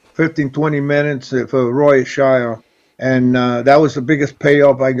for 15, 20 minutes for Roy Shire. And that was the biggest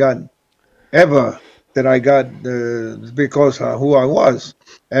payoff I got ever, that I got because of who I was.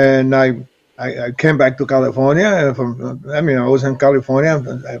 And I came back to California. I was in California.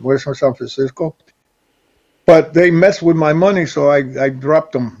 I was from San Francisco. But they messed with my money, so I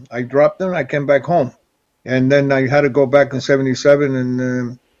dropped them. I came back home. And then I had to go back in 77,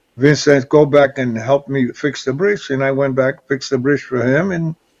 and Vince said, "Go back and help me fix the bridge." And I went back, fixed the bridge for him,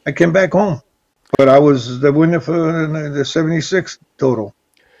 and I came back home. But I was the winner for the 76 total.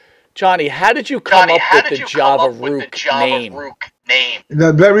 Johnny, how did you come up with the Java Rook name?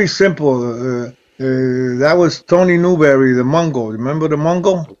 Very simple. That was Tony Newberry, the Mungo. Remember the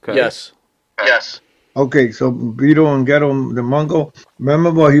Mungo? Okay. Yes. Okay, so Vito and Ghetto, the Mungo.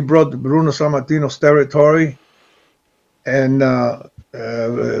 Remember when he brought Bruno Sammartino's territory? and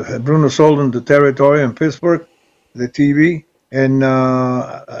Bruno sold him the territory in Pittsburgh, the TV, and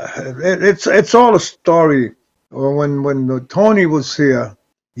it's all a story. When Tony was here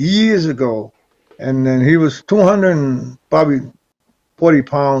years ago, and then he was 200 and probably 40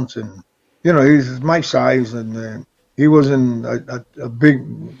 pounds, and he's my size, and he wasn't a big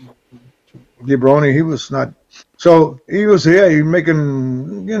jabroni. He was not. So he was here. He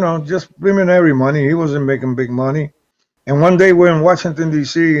making just preliminary money. He wasn't making big money. And one day we're in Washington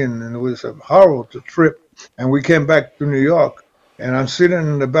D.C. and it was a horrible trip. And we came back to New York, and I'm sitting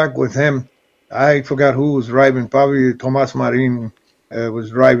in the back with him. I forgot who was driving. Probably Tomas Marin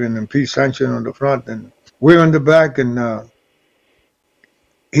was driving, and Pete Sanchez on the front, and we're in the back, and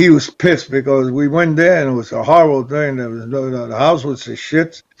he was pissed because we went there and it was a horrible thing. The house was a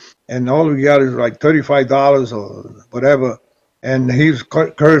shit, and all we got is like $35 or whatever. And he was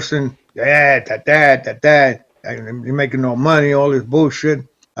cursing, Dad, you're making no money, all this bullshit.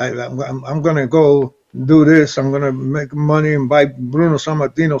 I'm going to go do this. I'm going to make money and buy Bruno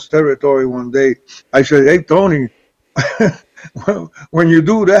Sammartino's territory one day. I said, hey, Tony, when you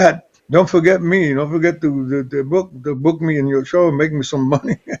do that, don't forget me. Don't forget to book me in your show and make me some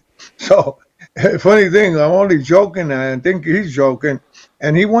money. So, funny thing, I'm only joking. I think he's joking.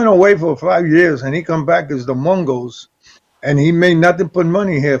 And he went away for 5 years, and he come back as the Mongols, and he made nothing but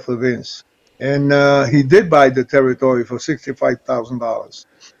money here for Vince. And he did buy the territory for $65,000.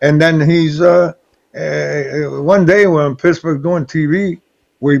 And then he's one day we're in Pittsburgh doing TV.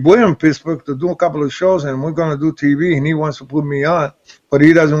 We were in Pittsburgh to do a couple of shows, and we're going to do TV, and he wants to put me on, but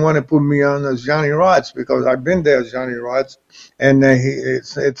he doesn't want to put me on as Johnny Rodz because I've been there as Johnny Rodz, and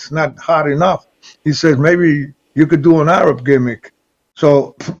it's not hard enough. He says, maybe you could do an Arab gimmick.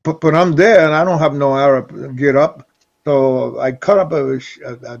 So, but I'm there, and I don't have no Arab get up. So I cut up a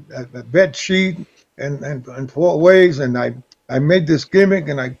bed sheet in 4 ways, and I made this gimmick,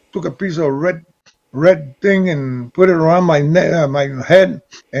 and I took a piece of red thing and put it around my my head,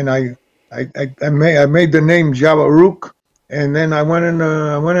 and I made the name Jabaruk, and then I went in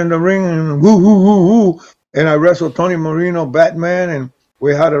the ring and woo, and I wrestled Tony Marino, Batman, and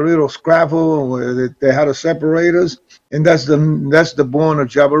we had a little scrabble where they had to separate us, and that's the born of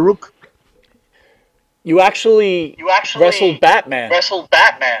Jabaruk. You actually wrestled Batman.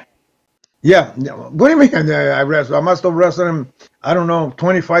 Yeah. What do you mean I wrestled? I must have wrestled him, I don't know,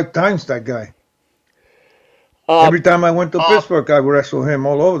 25 times, that guy. Every time I went to Pittsburgh, I wrestled him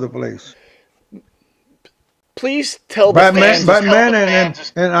all over the place. Please tell Batman,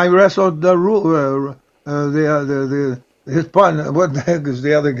 and I wrestled his partner. What the heck is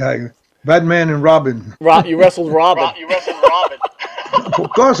the other guy? Batman and Robin. You wrestled Robin. Of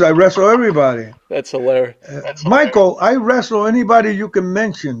course, I wrestle everybody. That's hilarious. Michael, I wrestle anybody you can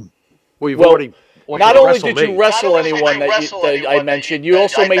mention. Well, you've already. Not only did you wrestle anyone that I mentioned, you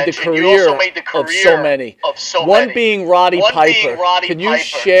also made the career of so many. One being Roddy Piper. Can you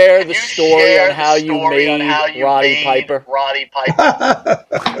share the story on how you made Roddy Piper?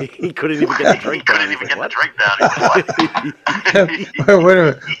 He couldn't even get the drink down. Wait a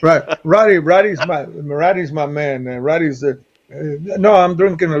minute. Right. Roddy's my man. Roddy's no, I'm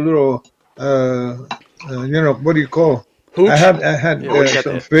drinking a little, what do you call? Hooch? I had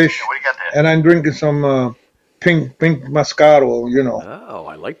some fish, and I'm drinking some pink Moscato, Oh,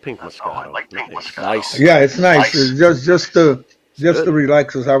 I like pink Moscato. Nice. Yeah, it's nice. It's just to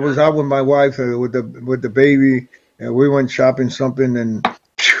relax. I was out with my wife with the baby, and we went shopping something, and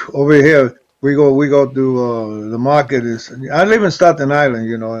over here we go to the market. I live in Staten Island,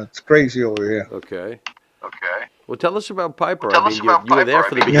 it's crazy over here. Okay. Well, tell us about Piper. You were there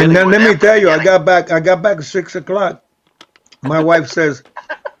for the beginning. And then let me tell you, I got back at 6:00. My wife says,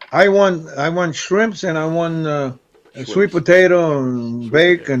 I want shrimps, and I want sweet potato and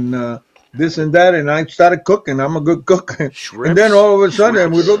bake and this and that, and I started cooking. I'm a good cook. And then all of a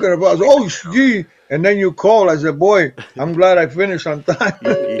sudden we look at the boss. Oh, gee! And then you call. I said, boy, I'm glad I finished on time.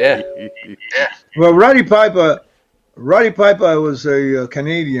 Yeah. Well, Roddy Piper was a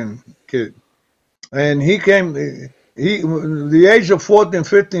Canadian kid, and he came. The age of 14,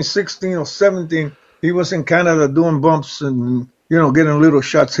 15, 16, or 17. He was in Canada doing bumps and, getting little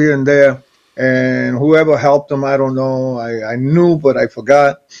shots here and there. And whoever helped him, I don't know. I knew, but I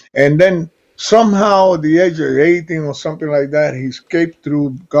forgot. And then somehow at the age of 18 or something like that, he escaped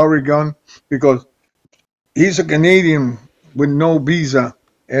through Oregon because he's a Canadian with no visa.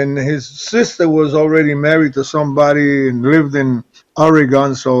 And his sister was already married to somebody and lived in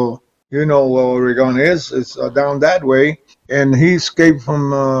Oregon. So, where Oregon is. It's down that way. And he escaped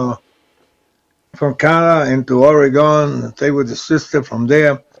from Canada into Oregon, stayed with his sister. From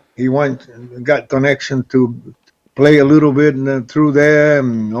there, he went and got connection to play a little bit through there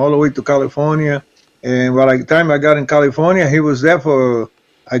and all the way to California. And by the time I got in California, he was there for,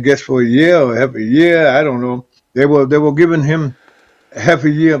 I guess, for a year or half a year. I don't know. They were giving him half a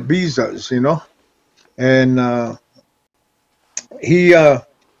year visas, and he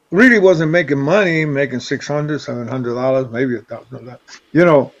really wasn't making money, making $600, $700, maybe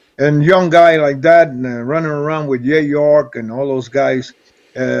 $1,000, and young guy like that, and, running around with Ye York and all those guys.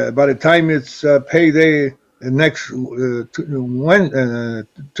 By the time it's payday next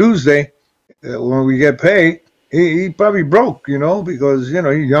Tuesday, when we get paid, he probably broke, because he's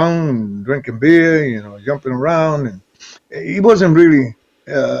young and drinking beer, jumping around, and he wasn't really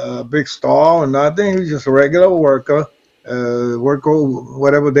a big star or nothing. He was just a regular worker,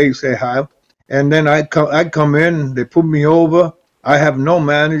 whatever days they have. And then I come in, they put me over. I have no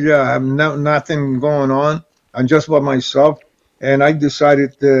manager, I have nothing going on. I'm just by myself. And I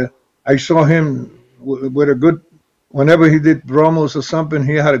decided I saw him with a good, whenever he did promos or something,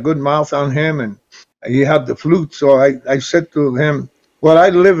 he had a good mouth on him, and he had the flute. So I said to him, well, I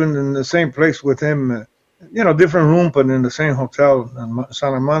live in the same place with him, different room, but in the same hotel in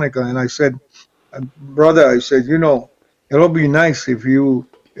Santa Monica. And I said, brother, I said, it'll be nice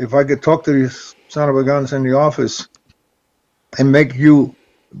if I could talk to these son of a guns in the office and make you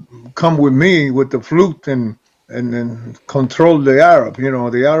come with me with the flute and control the Arab.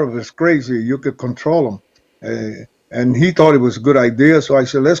 The Arab is crazy. You could control him. And he thought it was a good idea. So I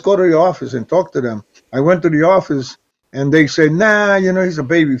said, let's go to the office and talk to them. I went to the office, and they said, nah, he's a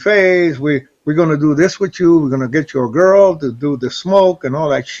baby face. We're going to do this with you. We're going to get you a girl to do the smoke and all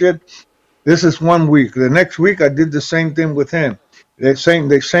that shit. This is 1 week. The next week, I did the same thing with him. The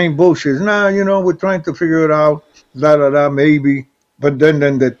same bullshit. Nah, we're trying to figure it out. Maybe. But then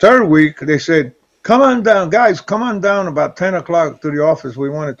the third week, they said, come on down, guys, come on down about 10 o'clock to the office. We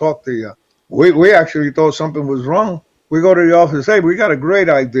want to talk to you. We actually thought something was wrong. We go to the office. Hey, we got a great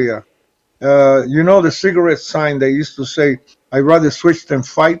idea. The cigarette sign they used to say, I'd rather switch than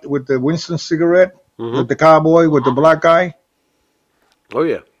fight, with the Winston cigarette, with the cowboy with the black eye. Oh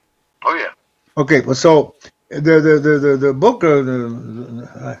yeah. Okay, well, so the book,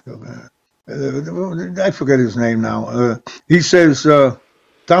 I forget his name now. He says,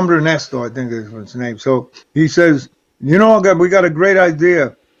 Tom Ernesto, I think is his name. So he says, we got a great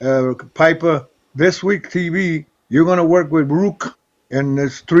idea, Piper. This week TV, you're gonna work with Rook, and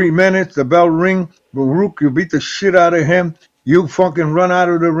it's 3 minutes. The bell ring. Rook, you beat the shit out of him. You fucking run out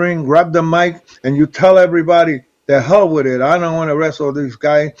of the ring, grab the mic, and you tell everybody, the hell with it. I don't want to wrestle this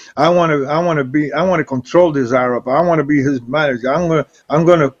guy. I want to control this Arab. I want to be his manager. I'm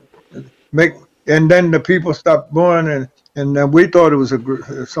gonna make. And then the people stopped booing, and then we thought it was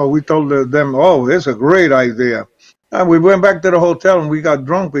so we told them, oh, it's a great idea. And we went back to the hotel and we got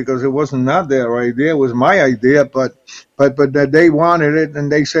drunk because it wasn't not their idea. It was my idea, but they wanted it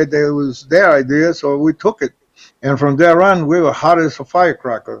and they said that it was their idea, so we took it. And from there on, we were hot as a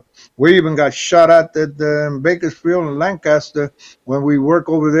firecracker. We even got shot at Bakersfield and Lancaster when we worked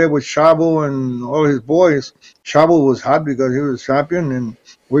over there with Shabo and all his boys. Shabo was hot because he was champion, and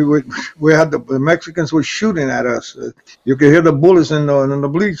we had the Mexicans were shooting at us. You could hear the bullets in the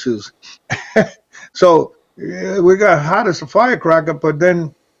bleachers. So we got hot as a firecracker, but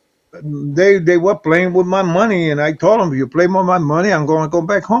then they were playing with my money, and I told them, if you play with my money, I'm going to go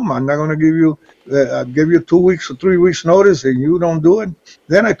back home. I'm not going to give you, I'll give you 2 weeks or 3 weeks notice, and you don't do it.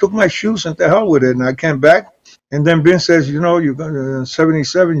 Then I took my shoes and to hell with it, and I came back. And then Vince says, you're going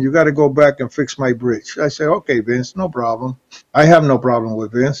 77, you got to go back and fix my bridge. I said, okay, Vince, no problem. I have no problem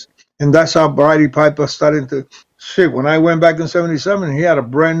with Vince. And that's how Brady Piper started to shit. When I went back in 77, he had a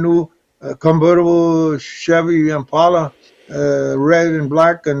brand new convertible Chevy Impala, red and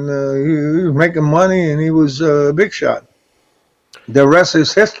black, and he was making money, and he was a big shot. The rest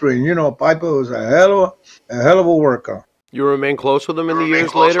is history. Piper was a hell of a worker. You remain close with him in the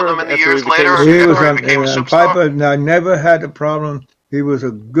years later? He was Piper. I never had a problem. He's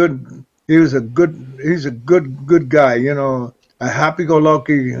a good guy. A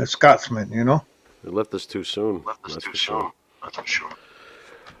happy-go-lucky Scotsman. He left us too soon. That's for sure.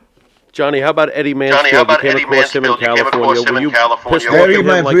 Johnny, how about Eddie Mansfield? You came across him in California. Were you pissed off Eddie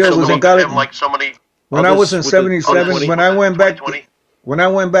Mansfield was in California. When I was in 77, when I went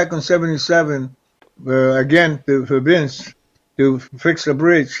back in 77, again for Vince to fix the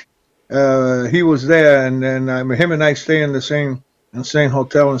bridge, he was there, and then him and I stay in the same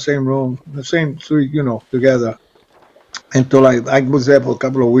hotel, in the same room, the same suite, together, until I was there for a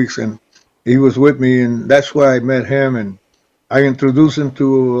couple of weeks, and he was with me, and that's where I met him, and I introduced him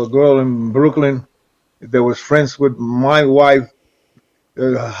to a girl in Brooklyn that was friends with my wife,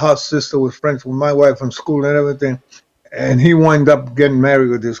 her sister was friends with my wife from school and everything. And he wound up getting married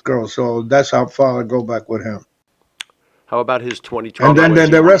with this girl. So that's how far I go back with him. How about his 2020? And then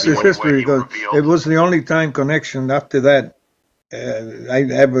the rest is where history he because revealed- it was the only time connection after that I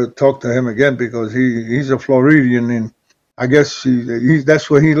ever talked to him again because he's a Floridian and I guess that's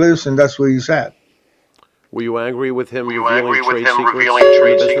where he lives and that's where he's at. Were you angry with him Were you revealing angry with trade him secrets revealing in the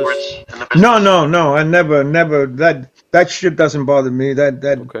trade business? secrets in the business? No. I never. That shit doesn't bother me.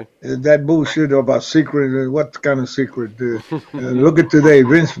 Okay. That bullshit about secret. What kind of secret? Look at today.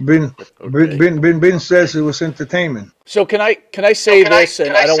 Vince says it was entertainment. So can I say this,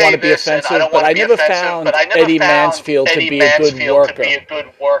 and I don't want to be offensive, but I never found Eddie Mansfield to be a good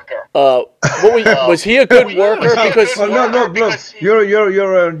worker. Was he a good worker? Because Look.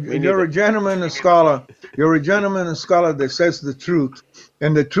 You're a gentleman and scholar. You're a gentleman and scholar that says the truth,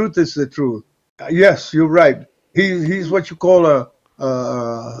 and the truth is the truth. Yes, you're right. He's what you call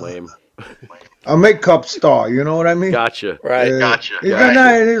Lame. a makeup star. You know what I mean? Gotcha. right. Gotcha. He's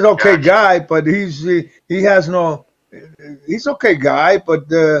an okay guy, but he has no. He's okay guy, but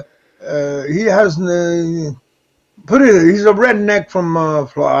he has no. He's a redneck from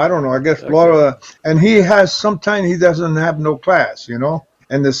I don't know. I guess Florida, and he has sometimes he doesn't have no class. You know,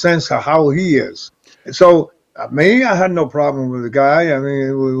 in the sense of how he is. So me, I had no problem with the guy. I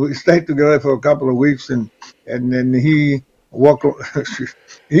mean, we stayed together for a couple of weeks, and then he walked.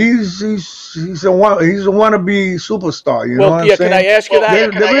 he's a wannabe superstar. You know what I'm saying? Can I ask you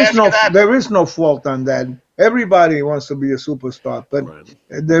that? There is no fault on that. Everybody wants to be a superstar, but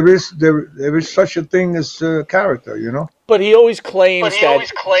there is such a thing as character. You know. But he always claims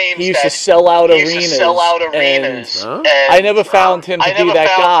that he used to sell out arenas. And I never found him to be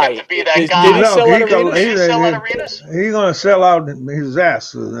that guy. Did he sell out arenas? He's gonna sell out his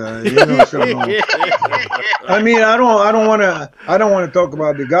ass. I mean, I don't want to talk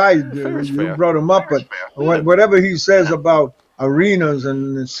about the guy. You brought him up, but whatever he says about arenas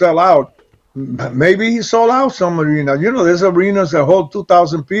and sell out. Maybe he sold out some arena. You know, there's arenas that hold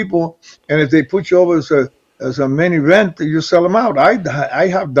 2,000 people, and if they put you over as a main event, you sell them out. I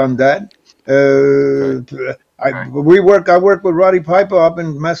have done that. I work with Roddy Piper up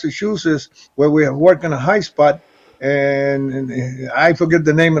in Massachusetts, where we work in a high spot, and I forget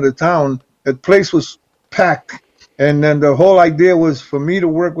the name of the town. The place was packed, and then the whole idea was for me to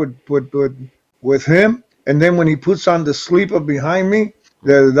work with him, and then when he puts on the sleeper behind me.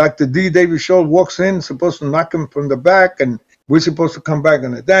 Dr. D. David Schultz walks in, supposed to knock him from the back, and we're supposed to come back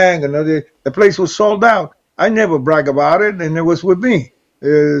on the tag. And the place was sold out. I never brag about it, and it was with me.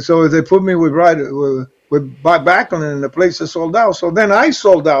 So they put me with Backlund, and the place is sold out. So then I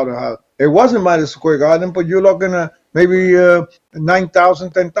sold out. It wasn't Madison Square Garden, but you're looking at maybe 9,000,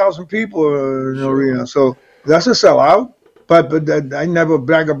 10,000 people in the arena. So that's a sellout. But I never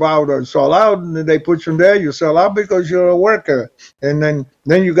brag about or sell out. And they put you there, you sell out because you're a worker. And then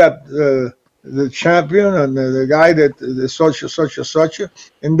you got the champion and the guy that is such,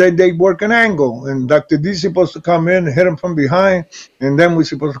 and then they work an angle. And Dr. D's supposed to come in and hit him from behind, and then we're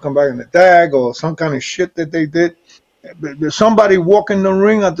supposed to come back in the tag or some kind of shit that they did. There's somebody walking the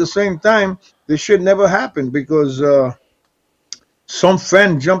ring at the same time. This shit never happened because some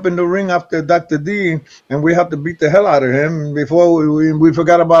fan jumped in the ring after Dr. D, and we have to beat the hell out of him before we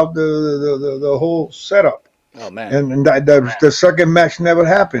forgot about the whole setup. Oh man! And the second match never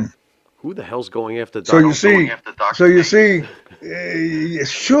happened. Who the hell's going after Dr. So you see,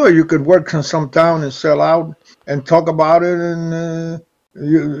 sure you could work in some town and sell out and talk about it, and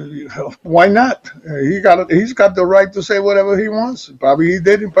why not? He's got the right to say whatever he wants. Probably he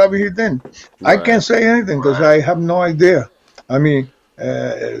did, and probably he didn't. Right. I can't say anything because I have no idea. I mean,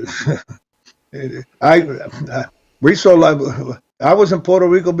 we saw. I was in Puerto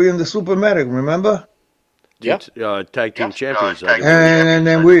Rico being the super medic. Remember? Yeah. Tag team champions. And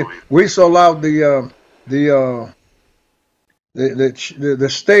then we sold out the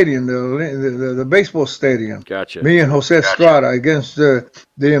stadium, the baseball stadium. Gotcha. Me and Jose Estrada against the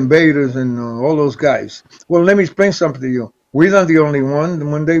Invaders and all those guys. Well, let me explain something to you. We're not the only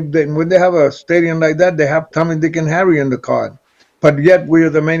one. When they have a stadium like that, they have Tommy, Dick, and Harry in the card. But yet we are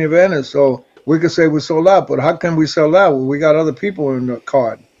the main eventers, so we could say we sold out. But how can we sell out? Well, we got other people in the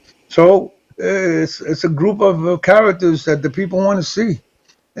card. So it's a group of characters that the people want to see.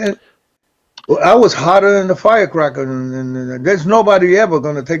 And I was hotter than the firecracker, and there's nobody ever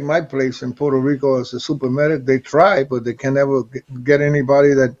going to take my place in Puerto Rico as a super medic. They try, but they can never get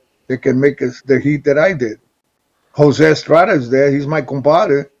anybody that they can make us the heat that I did. Jose Estrada is there. He's my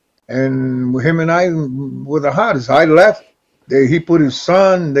compadre. And him and I were the hottest. I left. He put his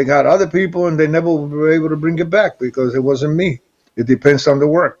son. They got other people, and they never were able to bring it back because it wasn't me. it depends on the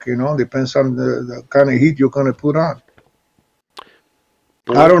work, you know, depends on the kind of heat you're going to put on.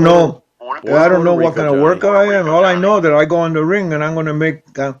 I don't know. I don't know what kind of worker I am. All I know that I go in the ring and I'm going to make,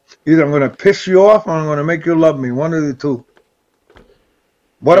 either I'm going to piss you off or I'm going to make you love me. One of the two.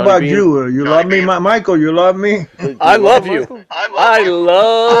 What Johnny about Bean? you? You love me, Michael? You love me? I love you. I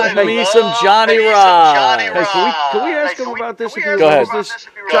love me some Johnny Rodz. Hey, can we ask him about this? If he Go ahead. remembers this?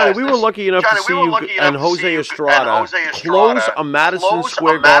 Johnny, we were lucky enough to see you and Jose Estrada close a Madison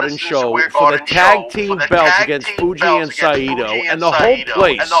Square Garden show for the tag team belts against Fuji and Saito, and the whole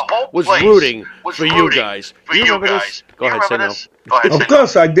place was rooting for you guys. Do you remember this? Go ahead, say no. Of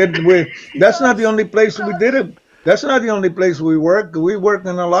course I did. That's not the only place we did it. That's not the only place we work. We work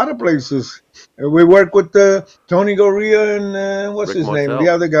in a lot of places. We work with Tony Gurria and what's Rick his Martel. name?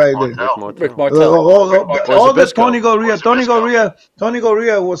 The other guy. Rick Martel. All the Tony Gurria. Tony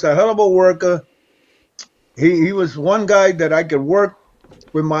Gurria was a hell of a worker. He was one guy that I could work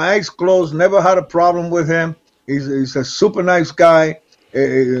with my eyes closed. Never had a problem with him. He's a super nice guy.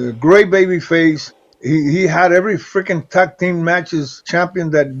 A great baby face. He had every freaking tag team matches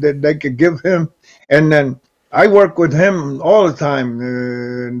champion that they could give him, and then I work with him all the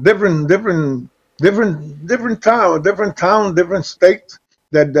time. Different town, different states.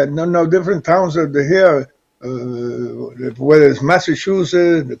 Different towns are here. Whether it's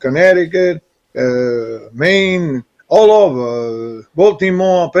Massachusetts, Connecticut, Maine, all over,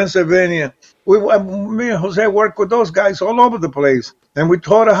 Baltimore, Pennsylvania. Me and Jose worked with those guys all over the place, and we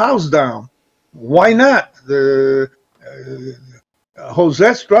tore the house down. Why not? Jose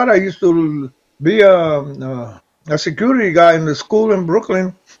Estrada used to be a security guy in the school in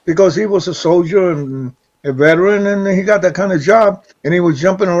Brooklyn because he was a soldier and a veteran, and he got that kind of job, and he was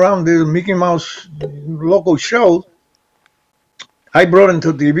jumping around the Mickey Mouse local shows. I brought him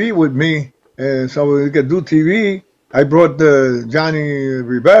to TV with me, so we could do TV. I brought Johnny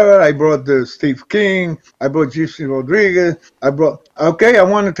Rivera, I brought Steve King, I brought Gypsy Rodriguez, I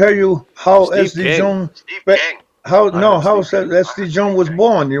want to tell you how SD Jones, how SD Jones was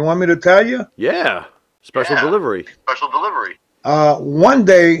born. You want me to tell you? Yeah. Special delivery. One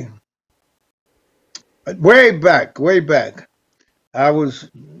day, way back, I was,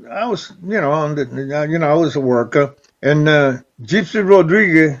 I was a worker, and Gypsy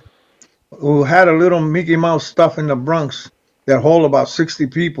Rodriguez, who had a little Mickey Mouse stuff in the Bronx that hold about 60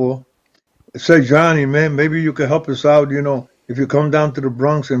 people, said, Johnny, man, maybe you could help us out, if you come down to the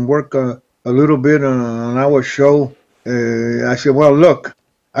Bronx and work a little bit on our show. I said, well, look,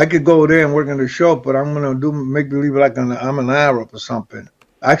 I could go there and work on the show, but I'm going to make believe like I'm an Arab or something.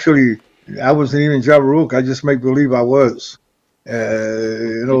 Actually, I wasn't even Jabaruk. I just make believe I was.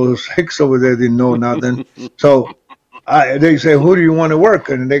 Those hicks over there didn't know nothing. So they say, who do you want to work?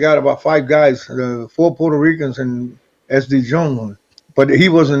 And they got about 5 guys, 4 Puerto Ricans and SD Jones. But he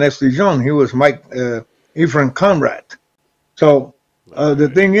wasn't SD Jones. He was Mike Ephraim Conrad. So the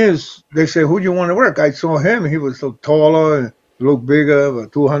thing is, they say, who do you want to work? I saw him. He was so taller and looked bigger,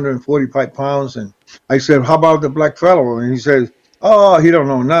 about 245 pounds. And I said, how about the black fellow? And he says, oh, he don't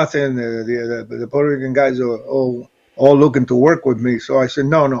know nothing. The Puerto Rican guys are all looking to work with me. So I said,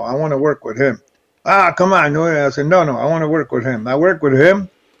 no, I want to work with him. Come on. I said, no, I want to work with him. I work with him,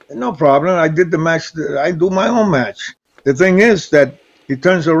 no problem. I did the match. I do my own match. The thing is that he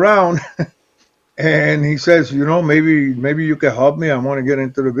turns around and he says, maybe you can help me. I want to get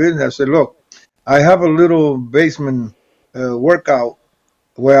into the business. I said, look, I have a little basement workout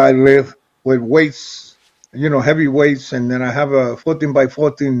where I live with weights, heavy weights. And then I have a 14 by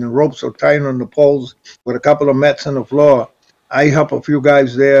 14 ropes are tying on the poles with a couple of mats on the floor. I help a few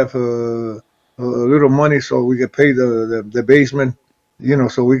guys there for a little money so we could pay the basement,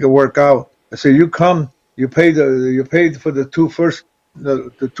 so we could work out. I said, you come, you paid for the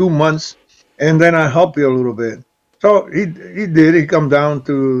 2 months, and then I help you a little bit. So he did. He come down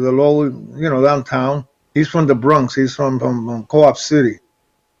to the low, downtown. He's from the Bronx. He's from Co-op City.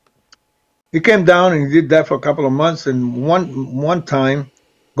 He came down and he did that for a couple of months. And one time,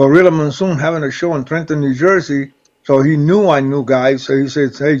 Gorilla Monsoon having a show in Trenton, New Jersey. So he knew I knew guys. So he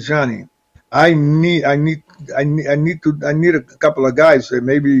said, "Hey Johnny, I need a couple of guys. So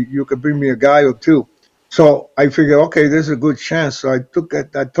maybe you could bring me a guy or 2." So I figured, okay, this is a good chance. So I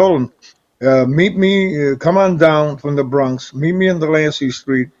told him, meet me, come on down from the Bronx, meet me on the Lancey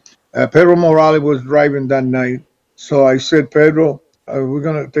Street. Pedro Morales was driving that night. So I said, Pedro, we're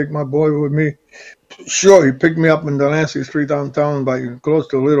going to take my boy with me. Sure, he picked me up in the Lancey Street downtown, close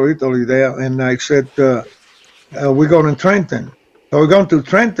to Little Italy there. And I said, we're going to Trenton. So we're going to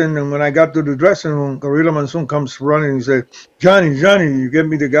Trenton, and when I got to the dressing room, Gorilla Monsoon comes running and said, Johnny, you give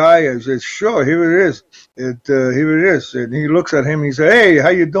me the guy? I said, sure, here it is. Here it is. And he looks at him, he said, hey, how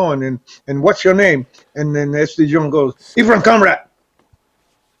you doing? And what's your name? And then S.D. Jones goes, Ephraim Comrade.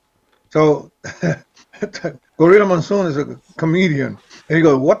 So Gorilla Monsoon is a comedian. And he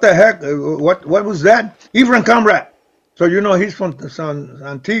goes, what the heck? What was that? Ephraim Comrade. So, you know, he's from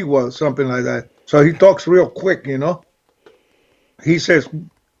Antigua or something like that. So he talks real quick, you know. He says,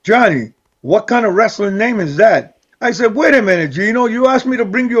 Johnny, what kind of wrestling name is that? I said, wait a minute, Gino, you asked me to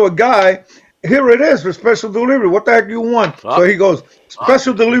bring you a guy. Here it is for special delivery. What the heck you want? So he goes,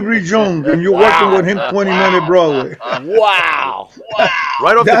 Special Delivery Jones, and you're working with him 2090 Broadway. Wow.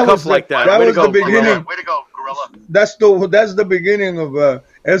 Right off the cuff like that. That Way was to go, the beginning. Way to go, Gorilla. That's the beginning of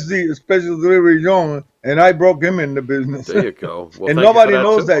SD Special Delivery Jones, and I broke him in the business. There you go. Well, And thank you nobody for that,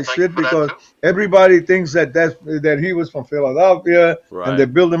 knows too. that shit because everybody thinks that he was from Philadelphia, Right. and they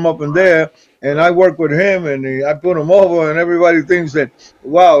build him up in there. And I work with him, and I put him over, and everybody thinks that,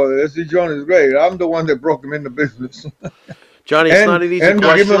 wow, S.D. Jones is great. I'm the one that broke him in the business. Johnny, it's not an easy and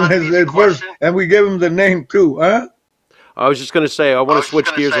we give question. him his first, and we gave him the name too, huh? I was just going to say, I want to switch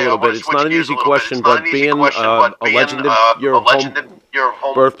gears a little bit. It's not an easy question, but being a legend in your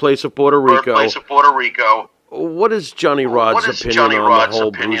home birthplace of Puerto Rico, what is Johnny Rod's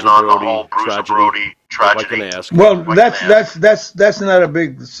opinion on the whole Bruiser Brody tragedy? If I can ask. Well, that's not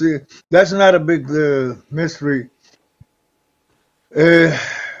a big mystery.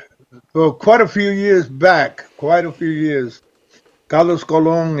 Well, quite a few years back, Carlos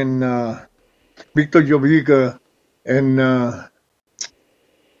Colon and Victor Jovica and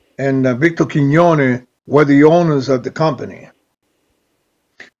Victor Quiñones were the owners of the company.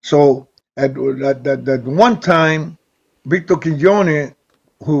 So at one time, Victor Quiñones,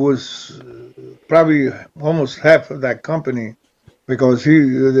 who was probably almost half of that company, because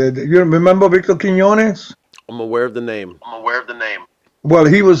you remember Victor Quiñones? I'm aware of the name. Well,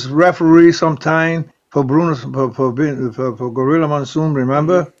 he was referee sometime for for Gorilla Monsoon,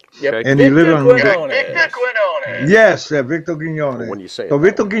 remember? Yep. And he lived on Quiñones. Yes, Victor Quiñones. When you say it So that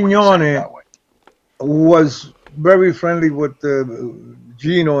Victor way. Quiñones was very friendly with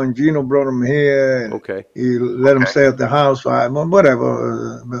Gino, and Gino brought him here. And Okay. he let him stay at the house. Whatever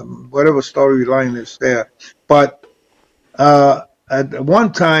storyline is there. But at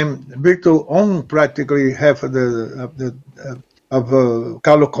one time, Victor owned practically half of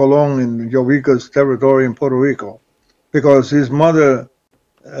Carlos Colon and Jovica's territory in Puerto Rico, because his mother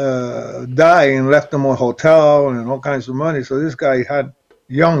died and left him a hotel and all kinds of money. So this guy had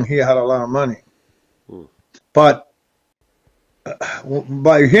a lot of money. But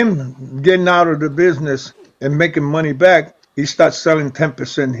by him getting out of the business and making money back, he starts selling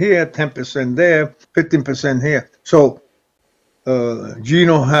 10% here, 10% there, 15% here. So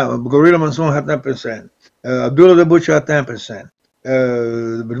Gorilla Monsoon had 10%. Abdullah the Butcher had 10%.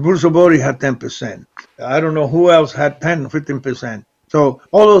 Bruce Brody had 10%. I don't know who else had 10, 15%. So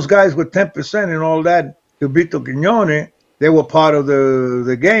all those guys with 10% and all that, to Vito Quiñones, they were part of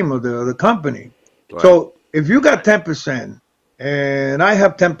the game of the company. Right. So if you got 10% and I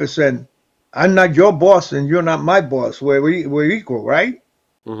have 10%, I'm not your boss and you're not my boss. We're equal, right?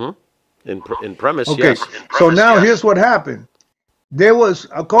 Mm-hmm. In premise, Okay. yes. So now here's what happened. There was,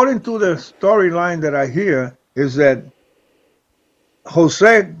 according to the storyline that I hear, is that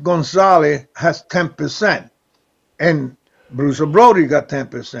Jose Gonzalez has 10%, and Bruce Brody got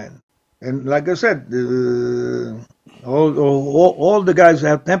 10%. And like I said, all the guys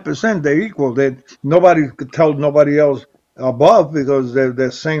have 10%. They're equal. Nobody could tell nobody else above, because they're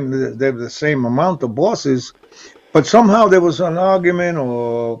the same amount of bosses. But somehow there was an argument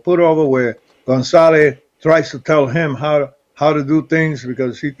or put over where Gonzalez tries to tell him how to do things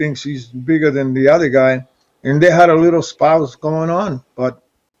because he thinks he's bigger than the other guy. And they had a little spouse going on. But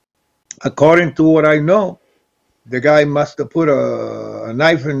according to what I know, the guy must have put a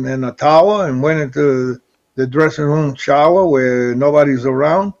knife in a towel and went into the dressing room shower where nobody's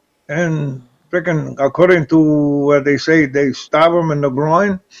around. And freaking, according to what they say, they stab him in the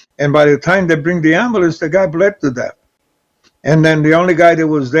groin. And by the time they bring the ambulance, the guy bled to death. And then the only guy that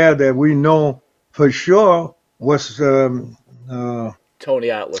was there that we know for sure was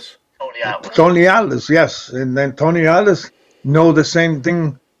Tony Atlas. Tony Atlas, yes. And then Tony Atlas know the same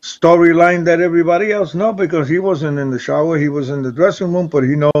thing, storyline that everybody else know, because he wasn't in the shower, he was in the dressing room, but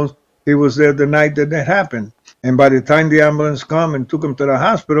he knows he was there the night that happened. And by the time the ambulance come and took him to the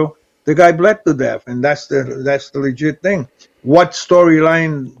hospital, the guy bled to death, and that's the legit thing. What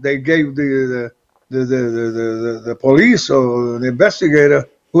storyline they gave the police or the investigator,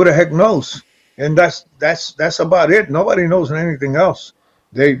 who the heck knows? and that's about it. Nobody knows anything else.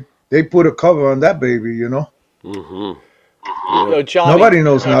 They put a cover on that baby, you know. Johnny. Nobody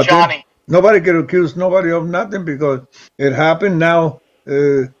knows nothing. Johnny. Nobody can accuse nobody of nothing because it happened. Now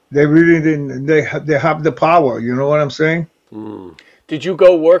they really didn't. They have the power. You know what I'm saying? Did you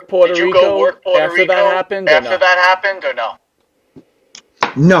go work Puerto Did you Rico go work Puerto after Rico that happened? after that happened or no?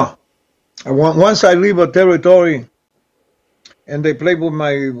 No. Once I leave a territory and they play with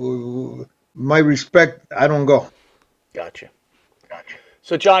my respect, I don't go. Gotcha.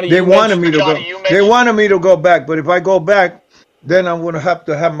 So Johnny, They you wanted mentioned- me to Johnny, go. you They mentioned- wanted me to go back, but if I go back, then I'm going to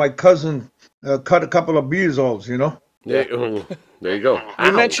have my cousin cut a couple of beers off, you know. There you go.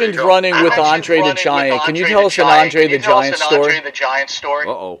 You mentioned running with Andre the Giant. Can you tell us an Andre the Giant story?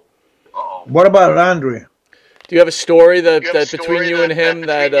 Uh-oh. What about Andre? Do you have a story that between you and him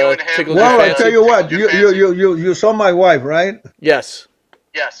that tickled your Well, I fancy? tell you what, you saw my wife, right? Yes.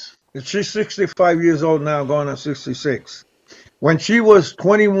 Yes. She's 65 years old now, going on 66. When she was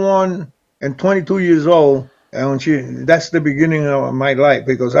 21 and 22 years old, and that's the beginning of my life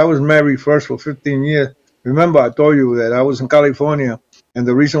because I was married first for 15 years. Remember, I told you that I was in California, and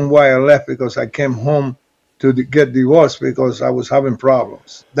the reason why I left because I came home to get divorced because I was having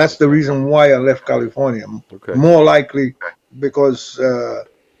problems. That's the reason why I left California. Okay. More likely because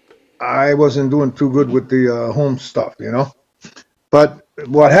I wasn't doing too good with the home stuff, you know. But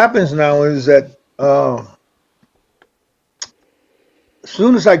what happens now is that as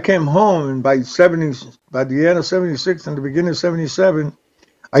soon as I came home, and by the end of 76 and the beginning of 77,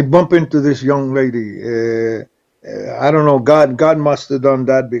 I bump into this young lady. I don't know. God must have done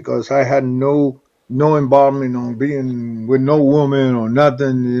that because I had no involvement on being with no woman or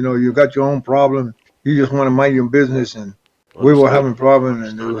nothing. You know, you got your own problem. You just want to mind your business, and we were having problems,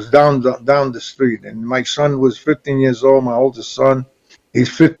 and it was down the street. And my son was 15 years old. My oldest son, he's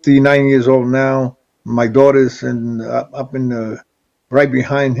 59 years old now. My daughter's up in the right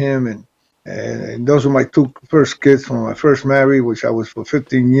behind him, and those were my two first kids from my first marriage, which I was for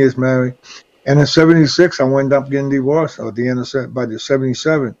 15 years married. And in 76, I wound up getting divorced at the end of by the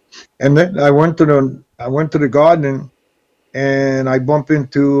 77. And then I went to the garden, and I bumped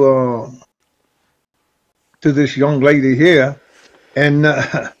into this young lady here, and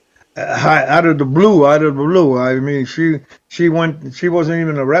out of the blue. I mean, she wasn't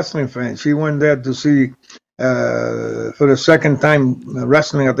even a wrestling fan. She went there to see for the second time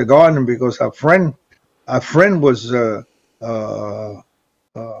wrestling at the garden because her friend was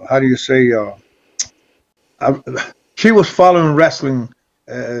how do you say she was following wrestling,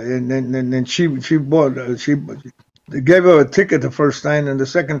 and she gave her a ticket the first time, and the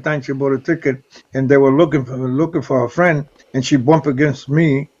second time she bought a ticket, and they were looking for her friend, and she bumped against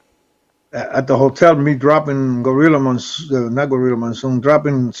me at the hotel. Me dropping dropping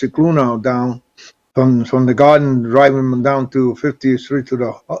Cicluna down from the garden, driving down to 50th Street to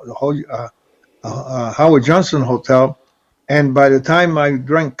the Howard Johnson Hotel. And by the time I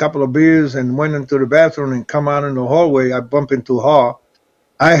drank a couple of beers and went into the bathroom and come out in the hallway, I bumped into her.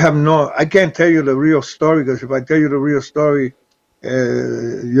 I can't tell you the real story because if I tell you the real story,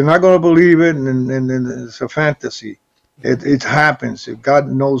 you're not going to believe it, and it's a fantasy. It happens. God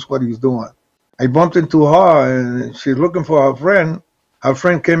knows what he's doing. I bumped into her, and she's looking for her friend. Her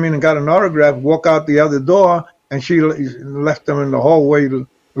friend came in and got an autograph, walked out the other door, and she left them in the hallway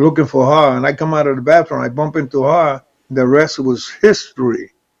looking for her. And I come out of the bathroom, I bump into her. The rest was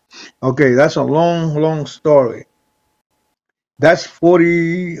history. Okay, that's a long, long story. That's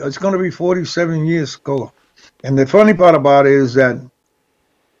 40, it's going to be 47 years ago. And the funny part about it is that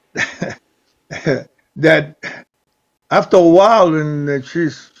that after a while, and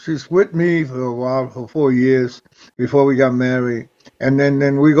she's with me for a while, for 4 years before we got married. And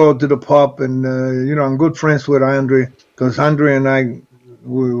then we go to the pub, and I'm good friends with Andre because Andre and I,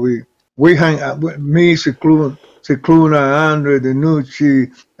 we hang out. Me, Cicluna, Andre,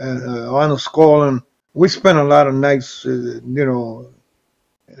 Danucci, Arnold Scollin. We spent a lot of nights,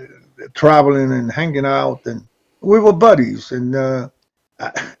 traveling and hanging out, and we were buddies. And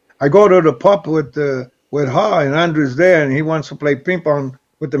I go to the pub with her, and Andre's there, and he wants to play ping pong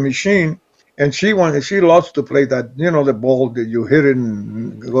with the machine. And she loves to play that, the ball that you hit it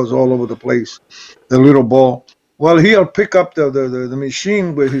and it goes all over the place, the little ball. Well, he'll pick up the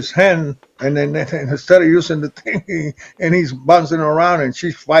machine with his hand, and then instead of using the thing, and he's bouncing around, and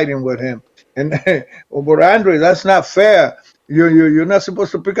she's fighting with him. And but Andre, that's not fair. You're not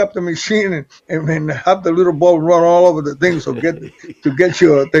supposed to pick up the machine and have the little ball run all over the thing to get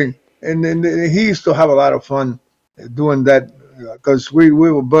you a thing. And then he used to have a lot of fun doing that because we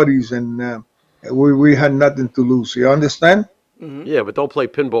were buddies, and we had nothing to lose. You understand? Yeah, but don't play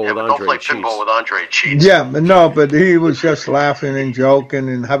pinball with Andre. Cheats. Yeah, but no, but he was just laughing and joking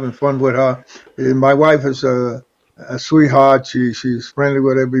and having fun with her. And my wife is a sweetheart. She's friendly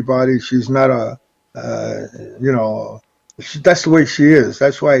with everybody. She's not you know, that's the way she is.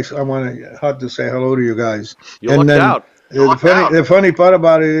 That's why I want her to say hello to you guys. You lucked out. The funny part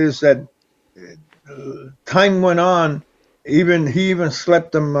about it is that time went on. He even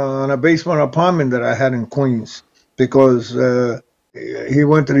slept on a basement apartment that I had in Queens because he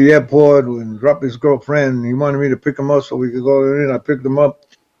went to the airport and dropped his girlfriend. He wanted me to pick him up so we could go in. I picked him up,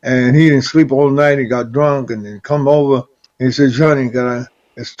 and he didn't sleep all night. He got drunk and then come over. And he said, "Johnny,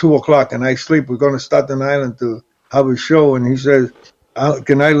 it's 2:00 and I sleep. We're going to Staten Island to have a show." And he says,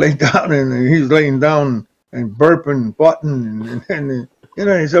 "Can I lay down?" And he's laying down and burping, button, and you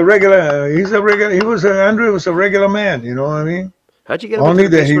know, Andrew was a regular man, you know what I mean? How'd you get him Only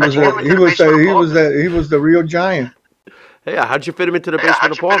into the that he was the real giant. Hey, how'd you fit him into the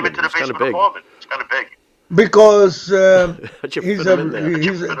basement apartment? It's kind of big. Because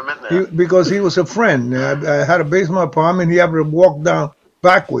because he was a friend. I had a basement apartment. He had to walk down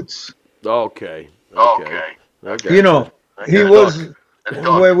backwards. Okay. You know, he was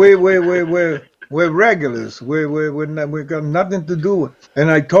we're regulars. We got nothing to do with. And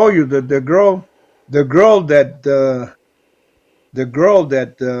I told you that the girl that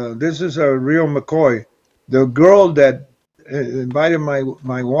this is a real McCoy. The girl that invited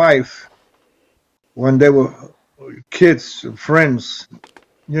my wife when they were kids, friends,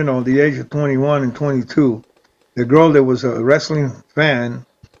 you know, the age of 21 and 22. The girl that was a wrestling fan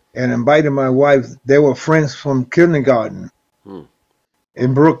and invited my wife. They were friends from kindergarten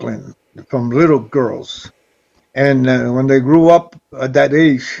in Brooklyn. From little girls, and when they grew up at that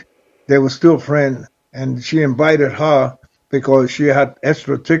age, they were still friends. And she invited her because she had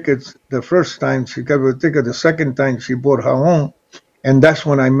extra tickets. The first time she got a ticket, the second time she bought her own, and that's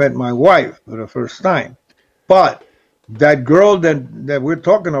when I met my wife for the first time. But that girl that we're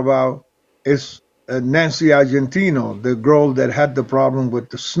talking about is Nancy Argentino, the girl that had the problem with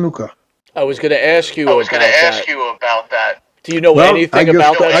the snooker. I was going to ask you about that. Do you know anything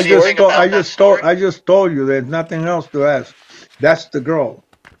about that? I just told you. There's nothing else to ask. That's the girl.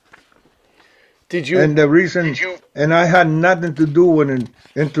 Did you? And the reason, and I had nothing to do with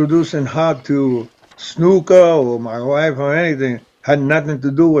introducing her to snooker or my wife or anything. Had nothing to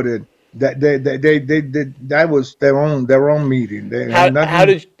do with it. That was their own meeting. There is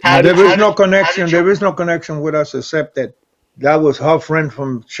no connection with us except that was her friend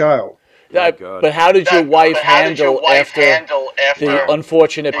from child. But how did your wife handle after the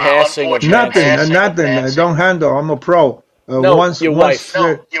unfortunate passing of Nothing. I don't handle. I'm a pro. Once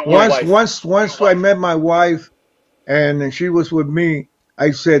I met my wife, and she was with me,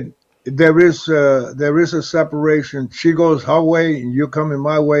 I said there is a separation. She goes her way, and you come in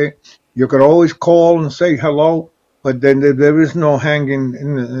my way. You could always call and say hello, but then there is no hanging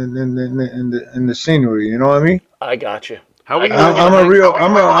in the scenery. You know what I mean? I got you. I'm a real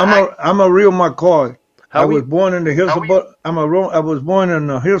McCoy. I was born in the hills of I was born in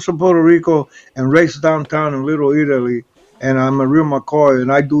the hills of Puerto Rico and raised downtown in Little Italy, and I'm a real McCoy,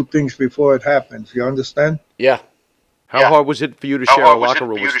 and I do things before it happens. You understand? Yeah. How hard was it for you to share a locker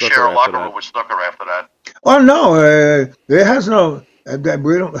room with Snooker after that? Oh no, it has no.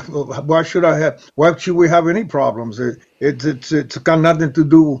 We don't. Why should I have? Why should we have any problems? It's got nothing to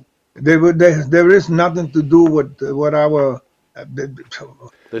do. There is nothing to do with what our.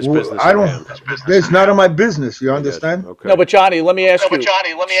 This business. I don't. It's none of my business. You understand? Okay. No, but Johnny, let me ask you.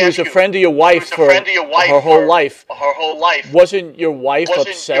 She was a friend of your wife for her whole life. Wasn't your wife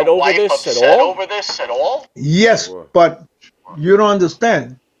upset over this at all? Yes, but you don't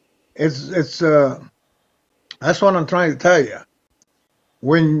understand. It's that's what I'm trying to tell you.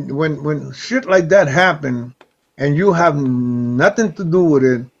 When shit like that happen and you have nothing to do with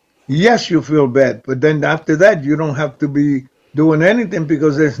it, yes, you feel bad. But then after that, you don't have to be doing anything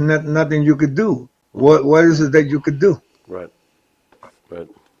because there's nothing you could do. What is it that you could do? Right.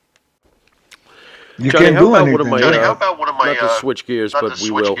 You Johnny, can't do anything. How about one of my not to switch gears, but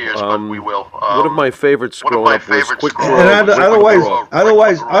we will. One of my favorites growing up was Quick Draw. And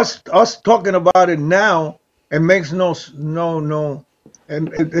otherwise, us talking about it now, it makes no,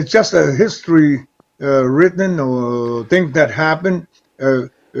 and it's just a history written or things that happened. I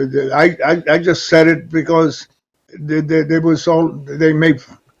just said it because they make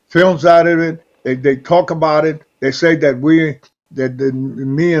films out of it. They talk about it. They say that me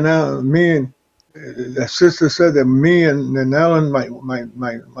and the sister said that me and Ellen,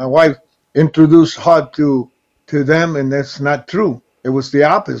 my wife, introduced her to them, and that's not true. it was the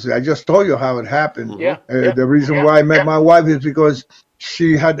opposite. I just told you how it happened. Yeah. The reason why I met my wife is because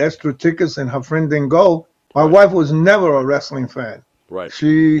she had extra tickets and her friend didn't go. My wife was never a wrestling fan. Right.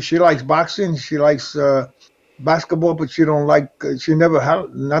 She likes boxing. She likes basketball, but she don't like. She never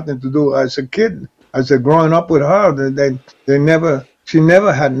had nothing to do as a kid. As a growing up with her, they never. She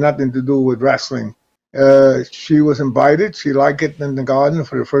never had nothing to do with wrestling. She was invited. She liked it in the garden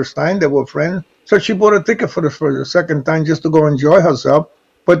for the first time. They were friends. So she bought a ticket for the second time just to go enjoy herself.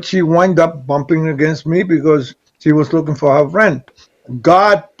 But she wound up bumping against me because she was looking for her friend.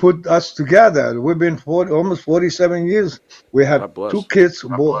 God put us together. We've been almost 47 years. We had two kids.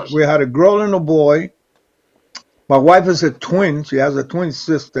 We had a girl and a boy. My wife is a twin. She has a twin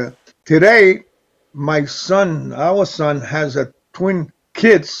sister. Today, our son has a twin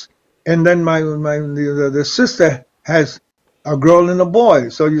kids. And then the sister has a girl and a boy.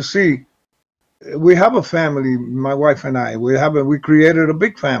 So you see, we have a family, my wife and I. We created a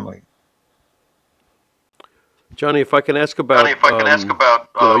big family. Johnny, if I can ask about,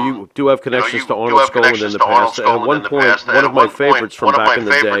 you do have connections to Arnold Skaaland in the past. At one point, one of my favorites from back in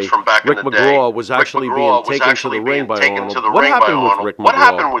the day, Rick McGraw, was actually being taken to the ring by Arnold. What happened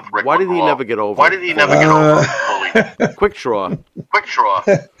with Rick McGraw? Why did he never get over? Quick straw.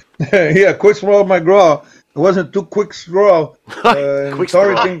 Yeah, quick straw McGraw. It wasn't too quick straw. Quick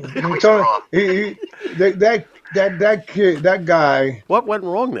straw. That guy. What went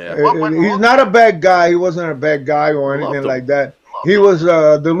wrong there? He's not a bad guy. He wasn't a bad guy or anything like that. He was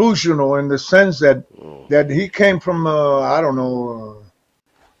delusional in the sense that he came from I don't know,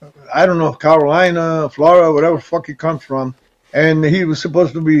 Carolina, Florida, whatever the fuck he comes from, and he was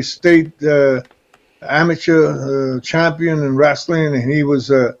supposed to be state amateur champion in wrestling, and he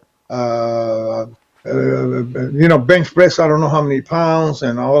was bench press I don't know how many pounds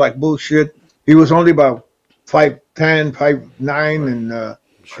and all that bullshit. He was only about 5'10", 5'9", and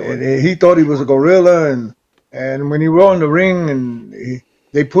he thought he was a gorilla. And when he was in the ring, and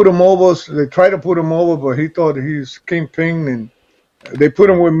they put him over, so they tried to put him over, but he thought he's kingpin, and they put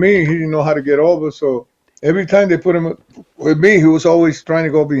him with me. He didn't know how to get over, so every time they put him with me, he was always trying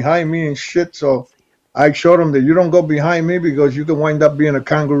to go behind me and shit. So I showed him that you don't go behind me because you can wind up being a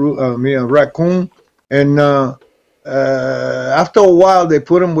a raccoon. And after a while, they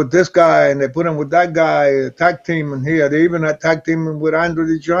put him with this guy and they put him with that guy, tag team in here. They even had tag team with Andre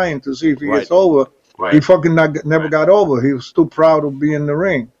the Giant to see if he gets over. He fucking never got over. He was too proud to be in the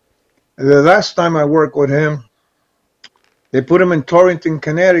ring. The last time I worked with him, they put him in Torrington,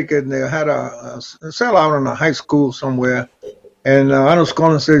 Connecticut, and they had a sellout in a high school somewhere. And Arnold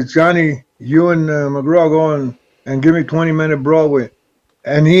Skaaland says, Johnny, you and McGraw go and give me 20-minute Broadway.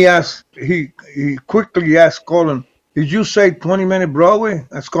 And he quickly asked Skaaland, did you say 20-minute Broadway?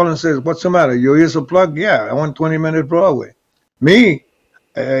 And Skaaland says, what's the matter? Your ears are plugged? Yeah, I want 20-minute Broadway. Me,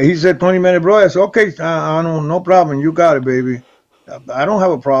 he said 20-minute Broadway. I said, okay, Arnold, no problem. You got it, baby. I don't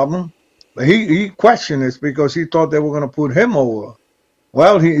have a problem. But he questioned this because he thought they were going to put him over.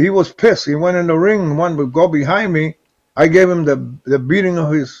 Well, he was pissed. He went in the ring and one would go behind me. I gave him the beating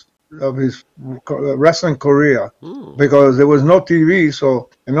of his wrestling career because there was no TV,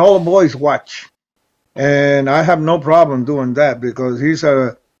 and all the boys watch. And I have no problem doing that because he's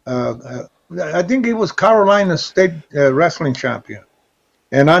I think he was Carolina State wrestling champion.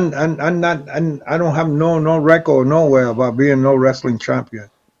 And I don't have no record nowhere about being no wrestling champion.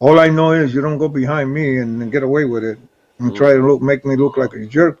 All I know is you don't go behind me and get away with it and try to make me look like a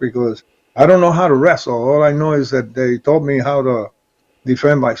jerk because I don't know how to wrestle. All I know is that they taught me how to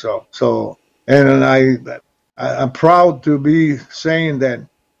defend myself. So, and I'm proud to be saying that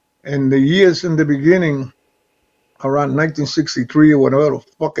in the years in the beginning, around 1963 or whatever the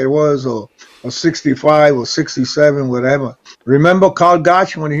fuck it was, or 65 or 67, whatever. Remember Carl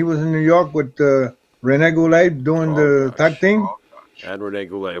Gotch when he was in New York with Rene Goulet doing the tag team? And Rene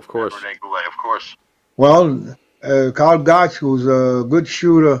Goulet, of course. Well, Carl Gotch, who's a good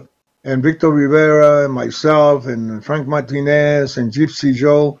shooter, and Victor Rivera and myself and Frank Martinez and Gypsy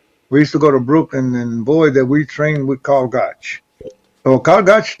Joe, we used to go to Brooklyn, and boy, that we trained with Carl Gotch. So Carl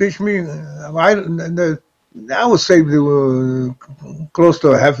Gotch teach me, I would say close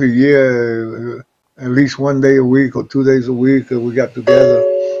to a half a year, at least 1 day a week or 2 days a week, we got together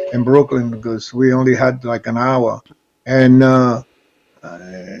in Brooklyn because we only had like an hour. And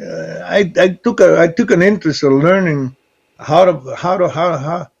I took an interest in learning how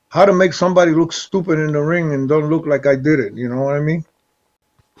to make somebody look stupid in the ring and don't look like I did it. You know what I mean?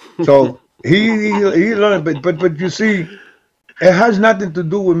 So he learned, but you see, it has nothing to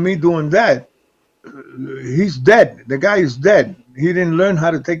do with me doing that. He's dead. The guy is dead. He didn't learn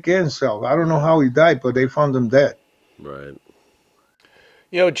how to take care of himself. I don't know how he died, but they found him dead. Right.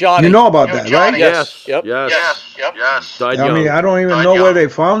 You know, Johnny. You know about that, right? Yes. Yes. Yep. Yes. Died I young. mean, I don't even know where they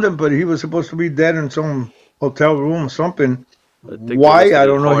found him, but he was supposed to be dead in some hotel room or something. I think they must Why? have I been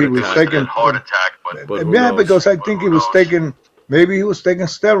don't know. heart He was attack. taking. Heart attack, But who Yeah, knows? because I think he was taking. Maybe he was taking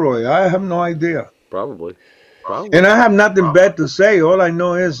steroid. I have no idea. Probably. And I have nothing bad to say. All I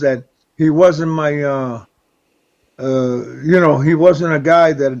know is that he wasn't my. He wasn't a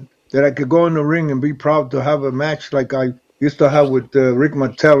guy that I could go in the ring and be proud to have a match like I used to have with Rick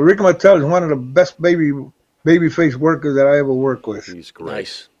Martel. Rick Martel is one of the best babyface workers that I ever worked with. He's great.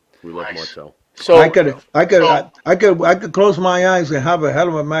 Nice. We love Martel. So I could close my eyes and have a hell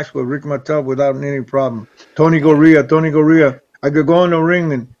of a match with Rick Martel without any problem. Tony Gurria. I could go in the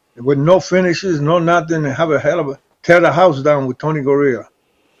ring and with no finishes, no nothing, and have a hell of a tear the house down with Tony Gurria.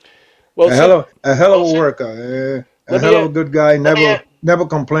 well, A hell of a worker. A hell of a good guy. Never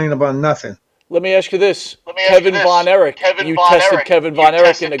complain about nothing. let me ask you this. Kevin Von Erich. You tested Kevin Von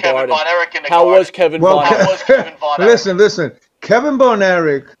Erich in the garden. How was Kevin Von Erich? Listen. Kevin Von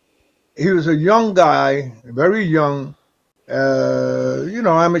Erich, he was a young guy, very young,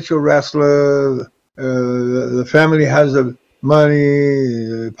 amateur wrestler. The family has the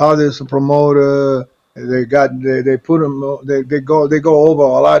money. Father's a promoter. They put him. They go over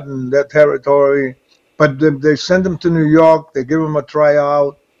a lot in that territory, but they send him to New York. They give him a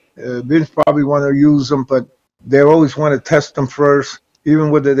tryout. Vince probably want to use him, but they always want to test him first. Even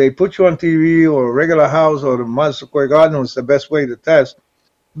whether they put you on TV or a regular house or the Madison Square Garden was the best way to test.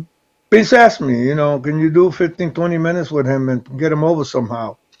 Vince asked me, can you do 15, 20 minutes with him and get him over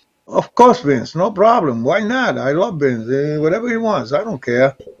somehow? Of course, Vince, no problem. Why not? I love Vince. Whatever he wants, I don't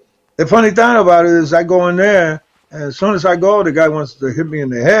care. The funny thing about it is I go in there, and as soon as I go, the guy wants to hit me in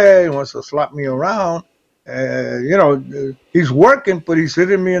the head, wants to slap me around. He's working, but he's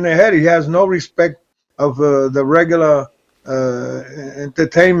hitting me in the head. He has no respect of the regular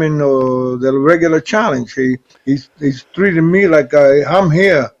entertainment or the regular challenge. He's treating me like I'm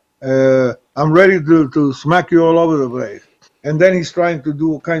here. I'm ready to smack you all over the place. And then he's trying to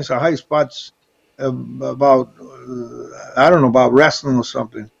do all kinds of high spots about wrestling or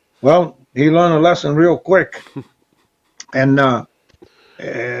something. Well, he learned a lesson real quick. And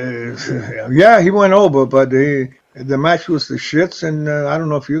he went over, but the match was the shits. And I don't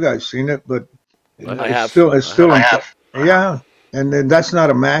know if you guys seen it, but it's still. Yeah, and then that's not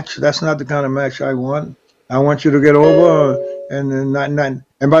a match. That's not the kind of match I want. I want you to get over, and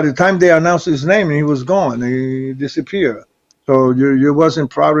by the time they announced his name, he was gone. He disappeared. So you wasn't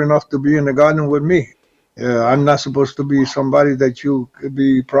proud enough to be in the garden with me. I'm not supposed to be somebody that you could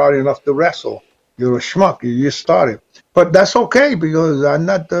be proud enough to wrestle. You're a schmuck. You just started, but that's okay because I'm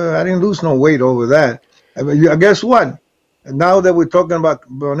not. I didn't lose no weight over that. I mean, guess what? Now that we're talking about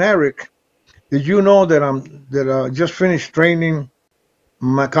Von Erich, did you know that I just finished training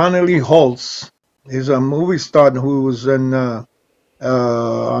McConnelly Holtz? He's a movie star who was on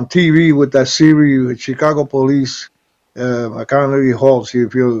TV with that series with Chicago Police. McConnelly Holtz.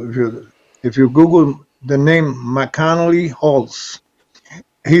 If you Google the name McConnelly Holtz,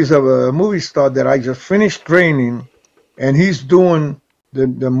 he's a movie star that I just finished training, and he's doing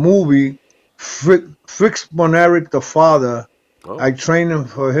the movie Fritz Von Erich, the father. Oh. I trained him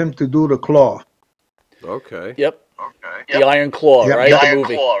for him to do the claw. Okay. Yep. The Iron Claw, Yep. right? The The Iron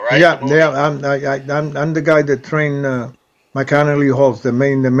movie. Claw, right? Yeah, The movie. I'm the guy that trained McConnelly Holtz, the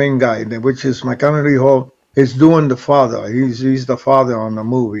main guy, which is McConnelly Holtz is doing the father. He's the father on the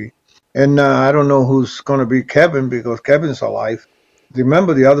movie, and I don't know who's gonna be Kevin because Kevin's alive.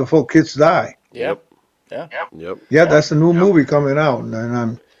 Remember, the other 4 kids die. Yep. Yeah, that's the new movie coming out,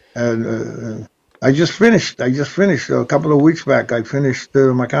 and I just finished a couple of weeks back. I finished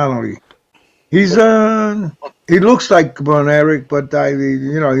McConnelly. He's he looks like Von Erich, but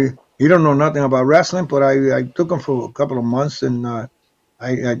he don't know nothing about wrestling. But I took him for a couple of months, and I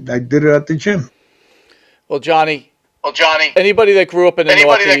did it at the gym. Well, Johnny, Well, Johnny, anybody that grew up in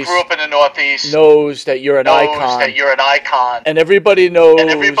the Northeast knows that you're an icon. And everybody knows that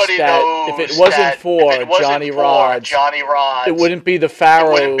if it wasn't for Johnny Rodz, it wouldn't be the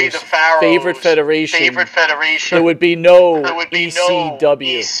Pharaoh's favorite federation. There would be no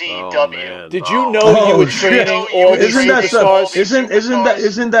ECW. Oh, man. Did you know you were training all these superstars?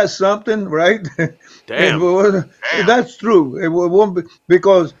 Isn't that something, right? Damn. That's true. It won't be,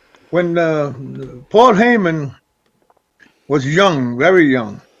 because when Paul Heyman was young, very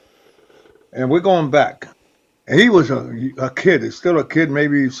young, and we're going back. And he was a kid. He's still a kid,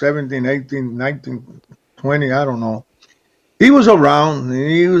 maybe 17, 18, 19, 20, I don't know. He was around,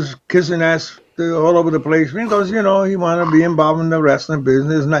 and he was kissing ass all over the place because he wanted to be involved in the wrestling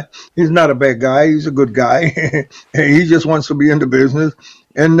business. He's not a bad guy. He's a good guy. He just wants to be in the business,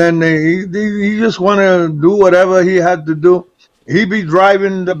 and then he just want to do whatever he had to do. He be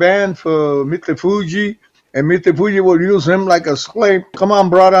driving the band for Mr. Fuji, and Mr. Fuji will use him like a slave. Come on,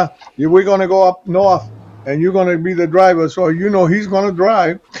 brother, we're gonna go up north, and you're gonna be the driver. So he's gonna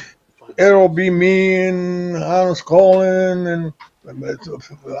drive. It'll be me and Hans Colin and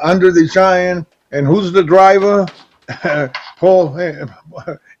Under the Giant. And who's the driver? Paul.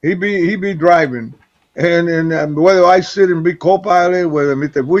 He be driving. And whether I sit and be co-pilot, whether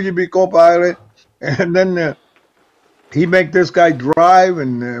Mr. Fuji be co-pilot, and then he make this guy drive,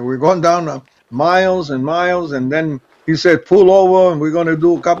 and we're going down miles and miles, and then he said pull over, and we're going to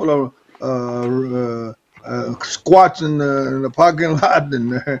do a couple of squats in the parking lot,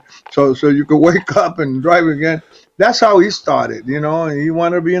 and so you could wake up and drive again. That's how he started, He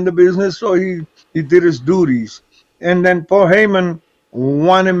wanted to be in the business, so he did his duties. And then Paul Heyman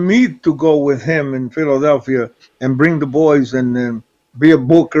wanted me to go with him in Philadelphia and bring the boys and be a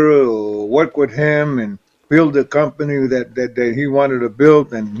booker or work with him and build a company that he wanted to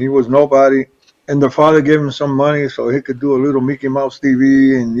build, and he was nobody. And the father gave him some money so he could do a little Mickey Mouse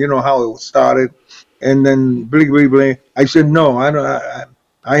TV, and you know how it started. And then bling. I said, no,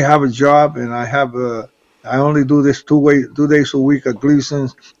 I have a job, and I only do this 2 days a week at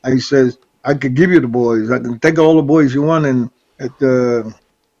Gleason's. I says, I could give you the boys. I can take all the boys you want. And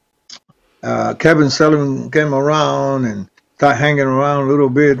Kevin Sullivan came around and started hanging around a little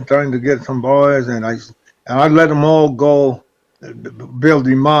bit, trying to get some boys. And I let them all go. Bill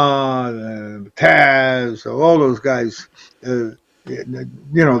DeMar, Taz, all those guys.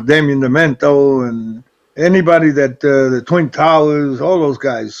 Damien Demento and anybody that the Twin Towers, all those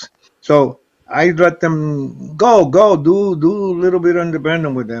guys. So I let them go, do a little bit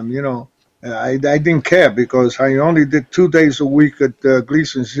independent with them. I didn't care because I only did 2 days a week at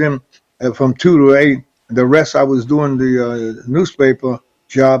Gleason's Gym from 2 to 8. The rest I was doing the newspaper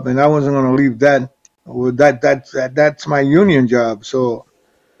job, and I wasn't going to leave that. That's my union job. So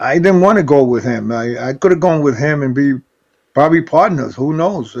I didn't want to go with him. I could have gone with him and be probably partners. Who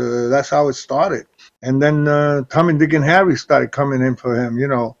knows? That's how it started. And then Tommy, Dick, and Harry started coming in for him,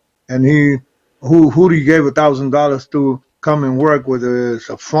 And he gave $1,000 to come and work with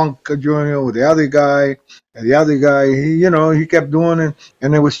a Funk Jr. with the other guy. And the other guy, he kept doing it.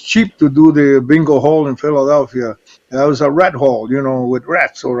 And it was cheap to do the bingo hall in Philadelphia. That was a rat hall, with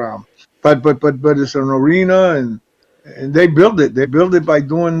rats around. But it's an arena, and they built it. They built it by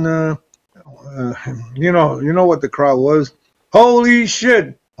doing, you know what the crowd was. Holy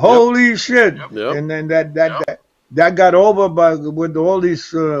shit! Holy shit! Yep. And then that got over with all these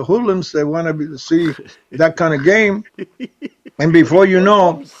hoodlums that want to see that kind of game. And before you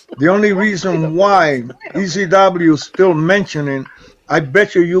know, the only reason why ECW is still mentioning, I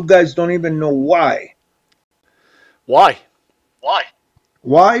bet you guys don't even know why. Why?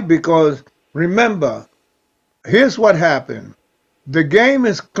 Why? Because remember, here's what happened. The game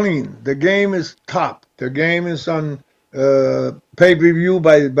is clean. The game is top. The game is on pay-per-view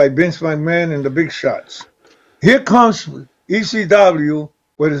by Vince McMahon and the Big Shots. Here comes ECW,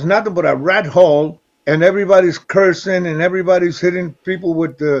 where it's nothing but a rat hole, and everybody's cursing and everybody's hitting people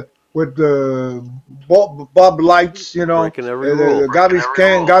with the bob lights, Breaking every rule.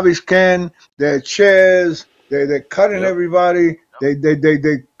 garbage can, their chairs, they're cutting everybody.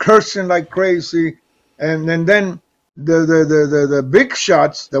 They cursing like crazy, and then the Big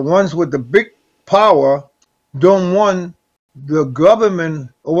Shots, the ones with the big power, don't want the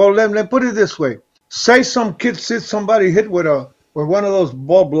government. Well, let put it this way: say some kid sees somebody hit with one of those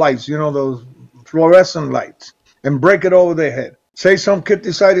bulb lights, those fluorescent lights, and break it over their head. Say some kid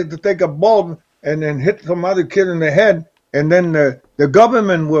decided to take a bulb and then hit some other kid in the head, and then the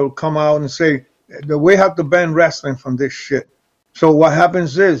government will come out and say that we have to ban wrestling from this shit. So what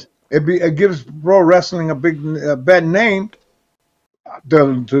happens is it gives pro wrestling a bad name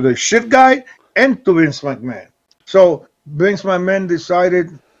to the shit guy and to Vince McMahon. So Vince McMahon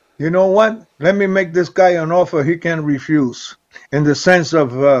decided, you know what? Let me make this guy an offer he can refuse, in the sense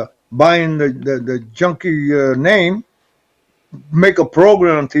of buying the junky name, make a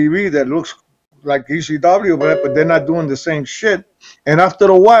program on TV that looks like ECW, but they're not doing the same shit. And after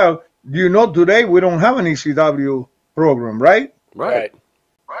a while, today we don't have an ECW program, right? Right.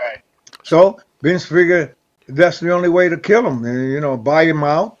 So Vince figured that's the only way to kill him. Buy him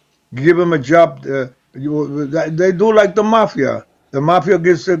out, give him a job. They do like the mafia. The mafia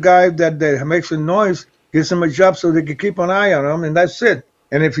gets the guy that makes a noise, gives him a job so they can keep an eye on him, and that's it.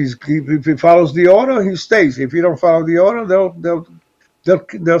 And if he follows the order, he stays. If he don't follow the order,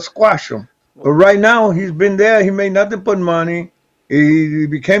 they'll squash him. But right now, he's been there. He made nothing but money. He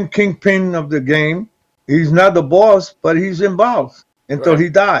became kingpin of the game. He's not the boss, but he's involved until Right. he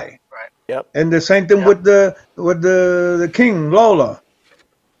died. Right. Yep. And the same thing with the king Lola.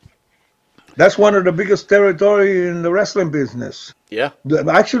 That's one of the biggest territory in the wrestling business. Yeah.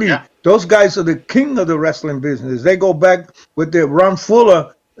 Actually, Yeah. those guys are the king of the wrestling business. They go back with the Ron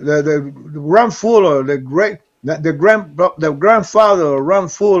Fuller, the Ron Fuller, the grandfather of Ron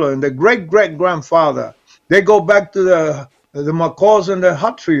Fuller and the great grandfather. They go back to the McCaws and the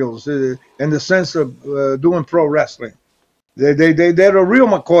Hatfields in the sense of doing pro wrestling. They're the real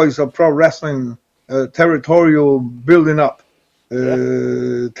McCoys of pro wrestling territorial building up.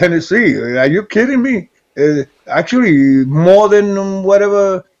 Tennessee. Are you kidding me? Actually, more than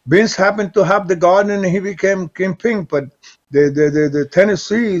whatever Vince happened to have the garden and he became kingpin. But the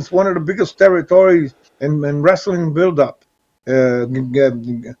Tennessee is one of the biggest territories in wrestling build-up.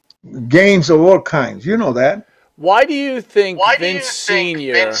 Games of all kinds. You know that. Why do you think Vince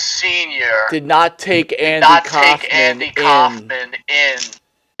Sr. did not take Andy Kaufman in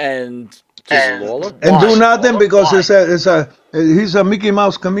and just Lawler? And do nothing because he's a Mickey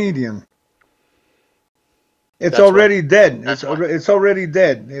Mouse comedian. It's That's already dead. It's already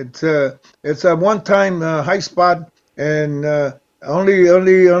dead. It's a one-time high spot, and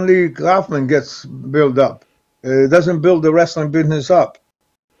only Kaufman gets built up. It doesn't build the wrestling business up.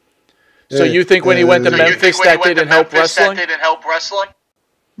 So you think when he went to Memphis that didn't help wrestling?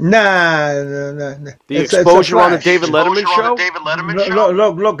 Nah. The exposure on the David Letterman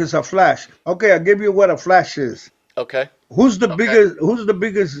show? Look, it's a flash. Okay, I'll give you what a flash is. Okay. Who's the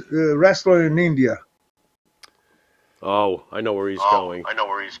biggest wrestler in India? Oh, I know where he's going.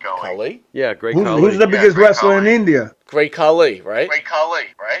 Khali? Yeah, Great Khali. Who's the biggest wrestler in India? Great Khali, right?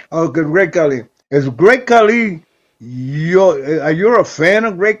 Oh, good, Great Khali. Is Great Khali? You're a fan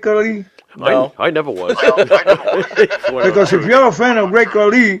of Great Khali? No. I never was. Because if you're a fan of Great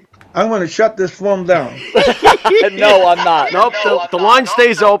Khali, I'm going to shut this phone down. No, I'm not. Nope, the line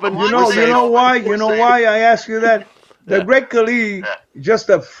stays open. You know why? You know why I ask you that? The Great Khali, he's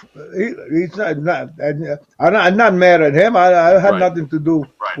not. I'm not mad at him. I had nothing to do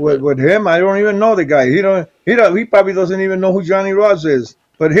with him. I don't even know the guy. He probably doesn't even know who Johnny Rodz is.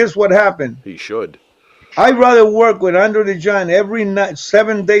 But here's what happened. He should. I'd rather work with Andre the Giant every night,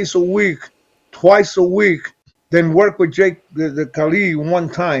 7 days a week, twice a week, than work with Jake the Khali one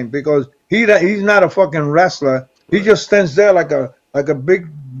time, because he's not a fucking wrestler. He just stands there like a big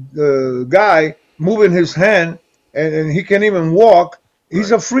guy moving his hand, and he can't even walk.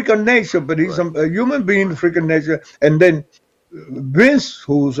 He's a freak of nature, but he's a human being, freak of nature. And then Vince,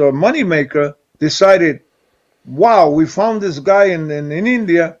 who's a moneymaker, decided, wow, we found this guy in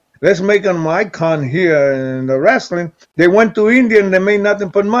India. Let's make him an icon here in the wrestling. They went to India and they made nothing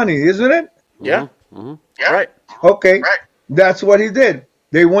but money, isn't it? Yeah. Mm-hmm. Yeah. Right. Okay. Right. That's what he did.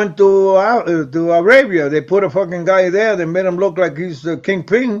 They went to Arabia. They put a fucking guy there. They made him look like he's the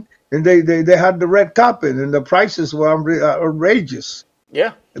kingpin, and they had the red carpet, and the prices were outrageous.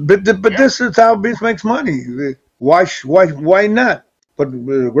 Yeah. But this is how Vince makes money. Why not? But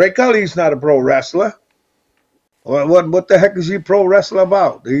Great Khali's not a pro wrestler. What the heck is he pro wrestler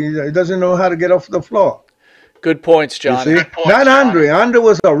about? He doesn't know how to get off the floor. Good points, Johnny. Not Andre. Andre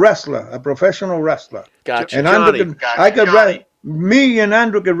was a wrestler, a professional wrestler. Gotcha. And Andre me and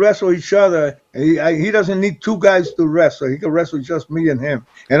Andrew could wrestle each other. He doesn't need two guys to wrestle. He can wrestle just me and him.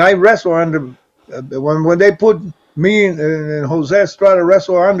 And I wrestle under when they put me and Jose try to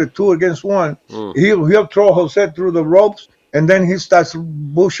wrestle under 2 against 1. He'll throw Jose through the ropes, and then he starts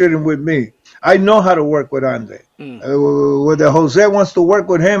bullshitting with me. I know how to work with Andre. Whether Jose wants to work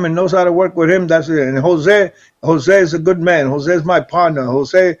with him and knows how to work with him, that's it. And Jose is a good man. Jose is my partner.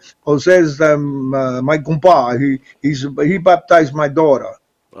 Jose is my compa. He baptized my daughter.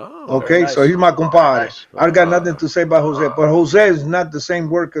 Oh, okay, nice. so he's my compadre. Nice. I got nothing to say about Jose, but Jose is not the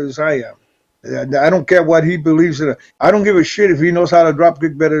same worker as I am. I don't care what he believes in. I don't give a shit if he knows how to drop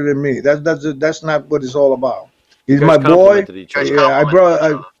kick better than me. That's not what it's all about. He's my boy. Yeah,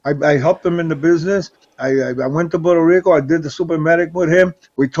 I helped him in the business. I went to Puerto Rico. I did the super medic with him.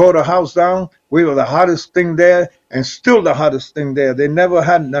 We tore the house down. We were the hottest thing there, and still the hottest thing there. They never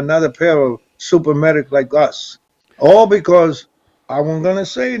had another pair of super medic like us. All because I'm gonna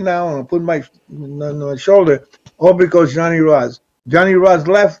say it now, and I'll put my shoulder. All because Johnny Rodz. Johnny Rodz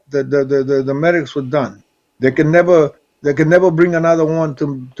left. The medics were done. They can never bring another one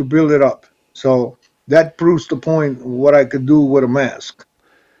to build it up. So that proves the point what I could do with a mask.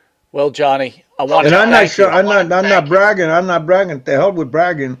 Well, Johnny, I want and to I'm not thank sure. you. I'm not bragging. I'm not bragging. To hell with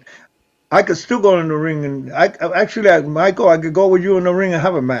bragging. I could still go in the ring, and Michael, I could go with you in the ring and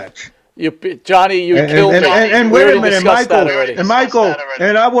have a match. Johnny, you killed me. And We wait already a minute, discussed that Michael. already. And Michael,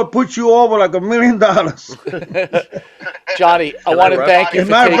 and I would put you over like $1 million. Johnny, I want to thank you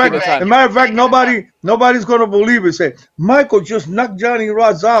for taking the time. As a matter of fact, nobody's going to believe it. Say, Michael just knocked Johnny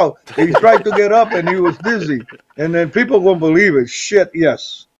Rodz out. He tried to get up and he was dizzy. And then people won't believe it. Shit,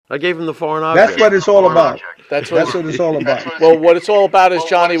 yes. I gave him the foreign object. That's what it's all about. That's what it's all about. Well, what it's all about is,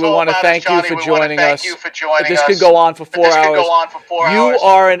 Johnny, we want to thank you for joining us. This could go on for 4 hours. You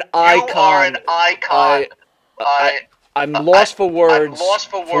are an icon. I'm lost for words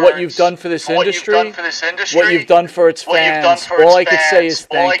for what you've done for this industry, what you've done for its fans. All I could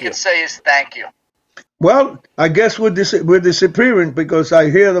say is thank you. Well, I guess we're disappearing because I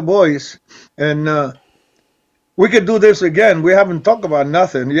hear the voice, and we could do this again. We haven't talked about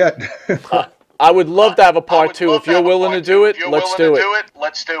nothing yet. I would love to have a part 2. If you're willing to do it, let's do it.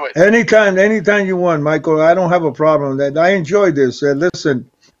 Anytime you want, Michael. I don't have a problem. I enjoy this. Listen,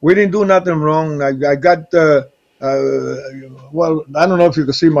 we didn't do nothing wrong. I got, well, I don't know if you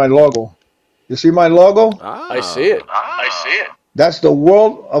can see my logo. You see my logo? I see it. That's the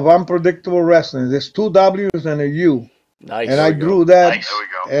World of Unpredictable Wrestling. There's 2 W's and a U. Nice. And I drew that. Nice.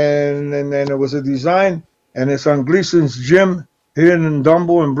 And it was a design. And it's on Gleason's Gym here in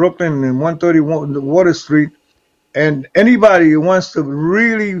Dumbo in Brooklyn in 131 Water Street. And anybody who wants to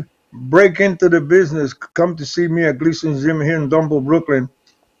really break into the business, come to see me at Gleason's Gym here in Dumbo, Brooklyn,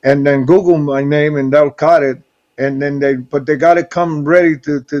 and then Google my name and they'll cut it. And then they got to come ready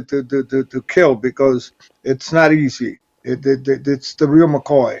to kill because it's not easy. It's the real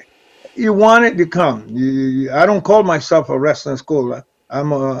McCoy. You want it, you come. I don't call myself a wrestling school.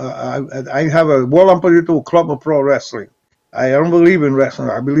 I have a World Unpredictable Club of Pro Wrestling. I don't believe in wrestling.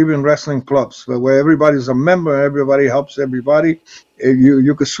 I believe in wrestling clubs where everybody's a member and everybody helps everybody.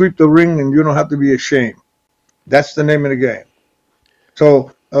 You can sweep the ring and you don't have to be ashamed. That's the name of the game.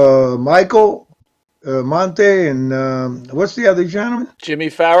 So, Michael, Monte, and what's the other gentleman? Jimmy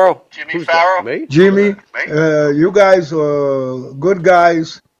Pharaoh. Me? Jimmy, you guys are good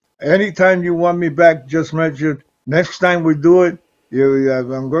guys. Anytime you want me back, just mention. Next time we do it,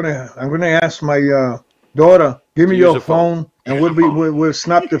 I'm gonna ask my daughter, give me your phone, and we'll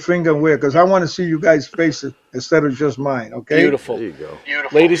snap the finger where, because I want to see you guys' faces instead of just mine. Okay. Beautiful. There you go.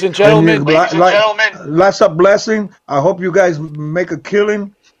 Ladies and gentlemen. Lots of blessing. I hope you guys make a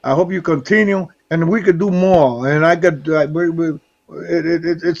killing. I hope you continue, and we could do more. And I got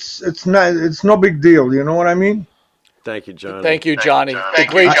it's no big deal. You know what I mean? Thank you, Johnny. Thank you, Johnny. The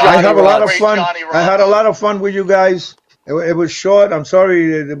great Johnny. I have a lot of fun. I had a lot of fun with you guys. It was short. I'm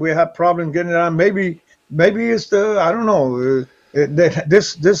sorry that we had problems getting it on. Maybe it's the, I don't know.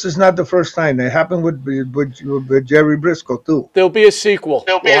 This is not the first time. It happened with Jerry Briscoe too. There'll be a sequel.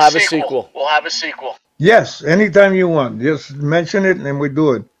 We'll have a sequel. Yes, anytime you want. Just mention it and we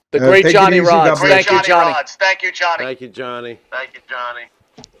do it. The great Johnny Rodz. Thank you, Johnny. Thank you, Johnny.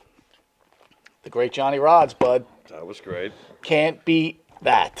 The great Johnny Rodz, bud. That was great. Can't beat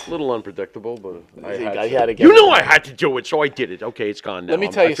that. A little unpredictable, but I had to get you know I had to do it, so I did it. Okay, it's gone now. Let me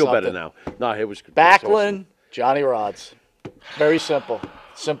tell you I feel something. better now. No, it was Backlund, Johnny Rodz. Very simple.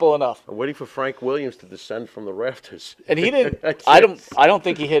 Simple enough. I'm waiting for Frank Williams to descend from the rafters. And he didn't. I don't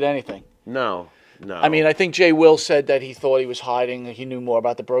think he hit anything. No. I mean, I think Jay Will said that he thought he was hiding. He knew more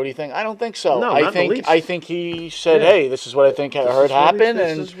about the Brody thing. I don't think so. No, I think he said, "Hey, this is what I think I heard happen,"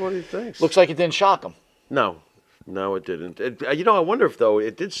 and this is what he thinks. Looks like it didn't shock him. No, it didn't. I wonder if though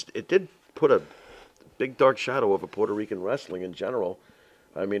it did put a big dark shadow over Puerto Rican wrestling in general.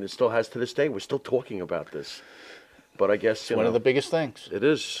 I mean, it still has to this day. We're still talking about this. But I guess it's one of the biggest things. It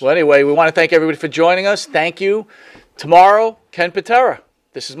is. Well, anyway, we want to thank everybody for joining us. Thank you. Tomorrow, Ken Patera.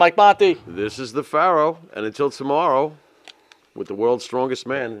 This is Mike Monte. This is the Pharaoh. And until tomorrow, with the world's strongest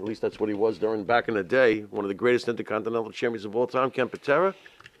man, at least that's what he was back in the day, one of the greatest intercontinental champions of all time, Ken Patera.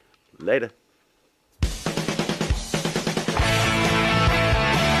 Later.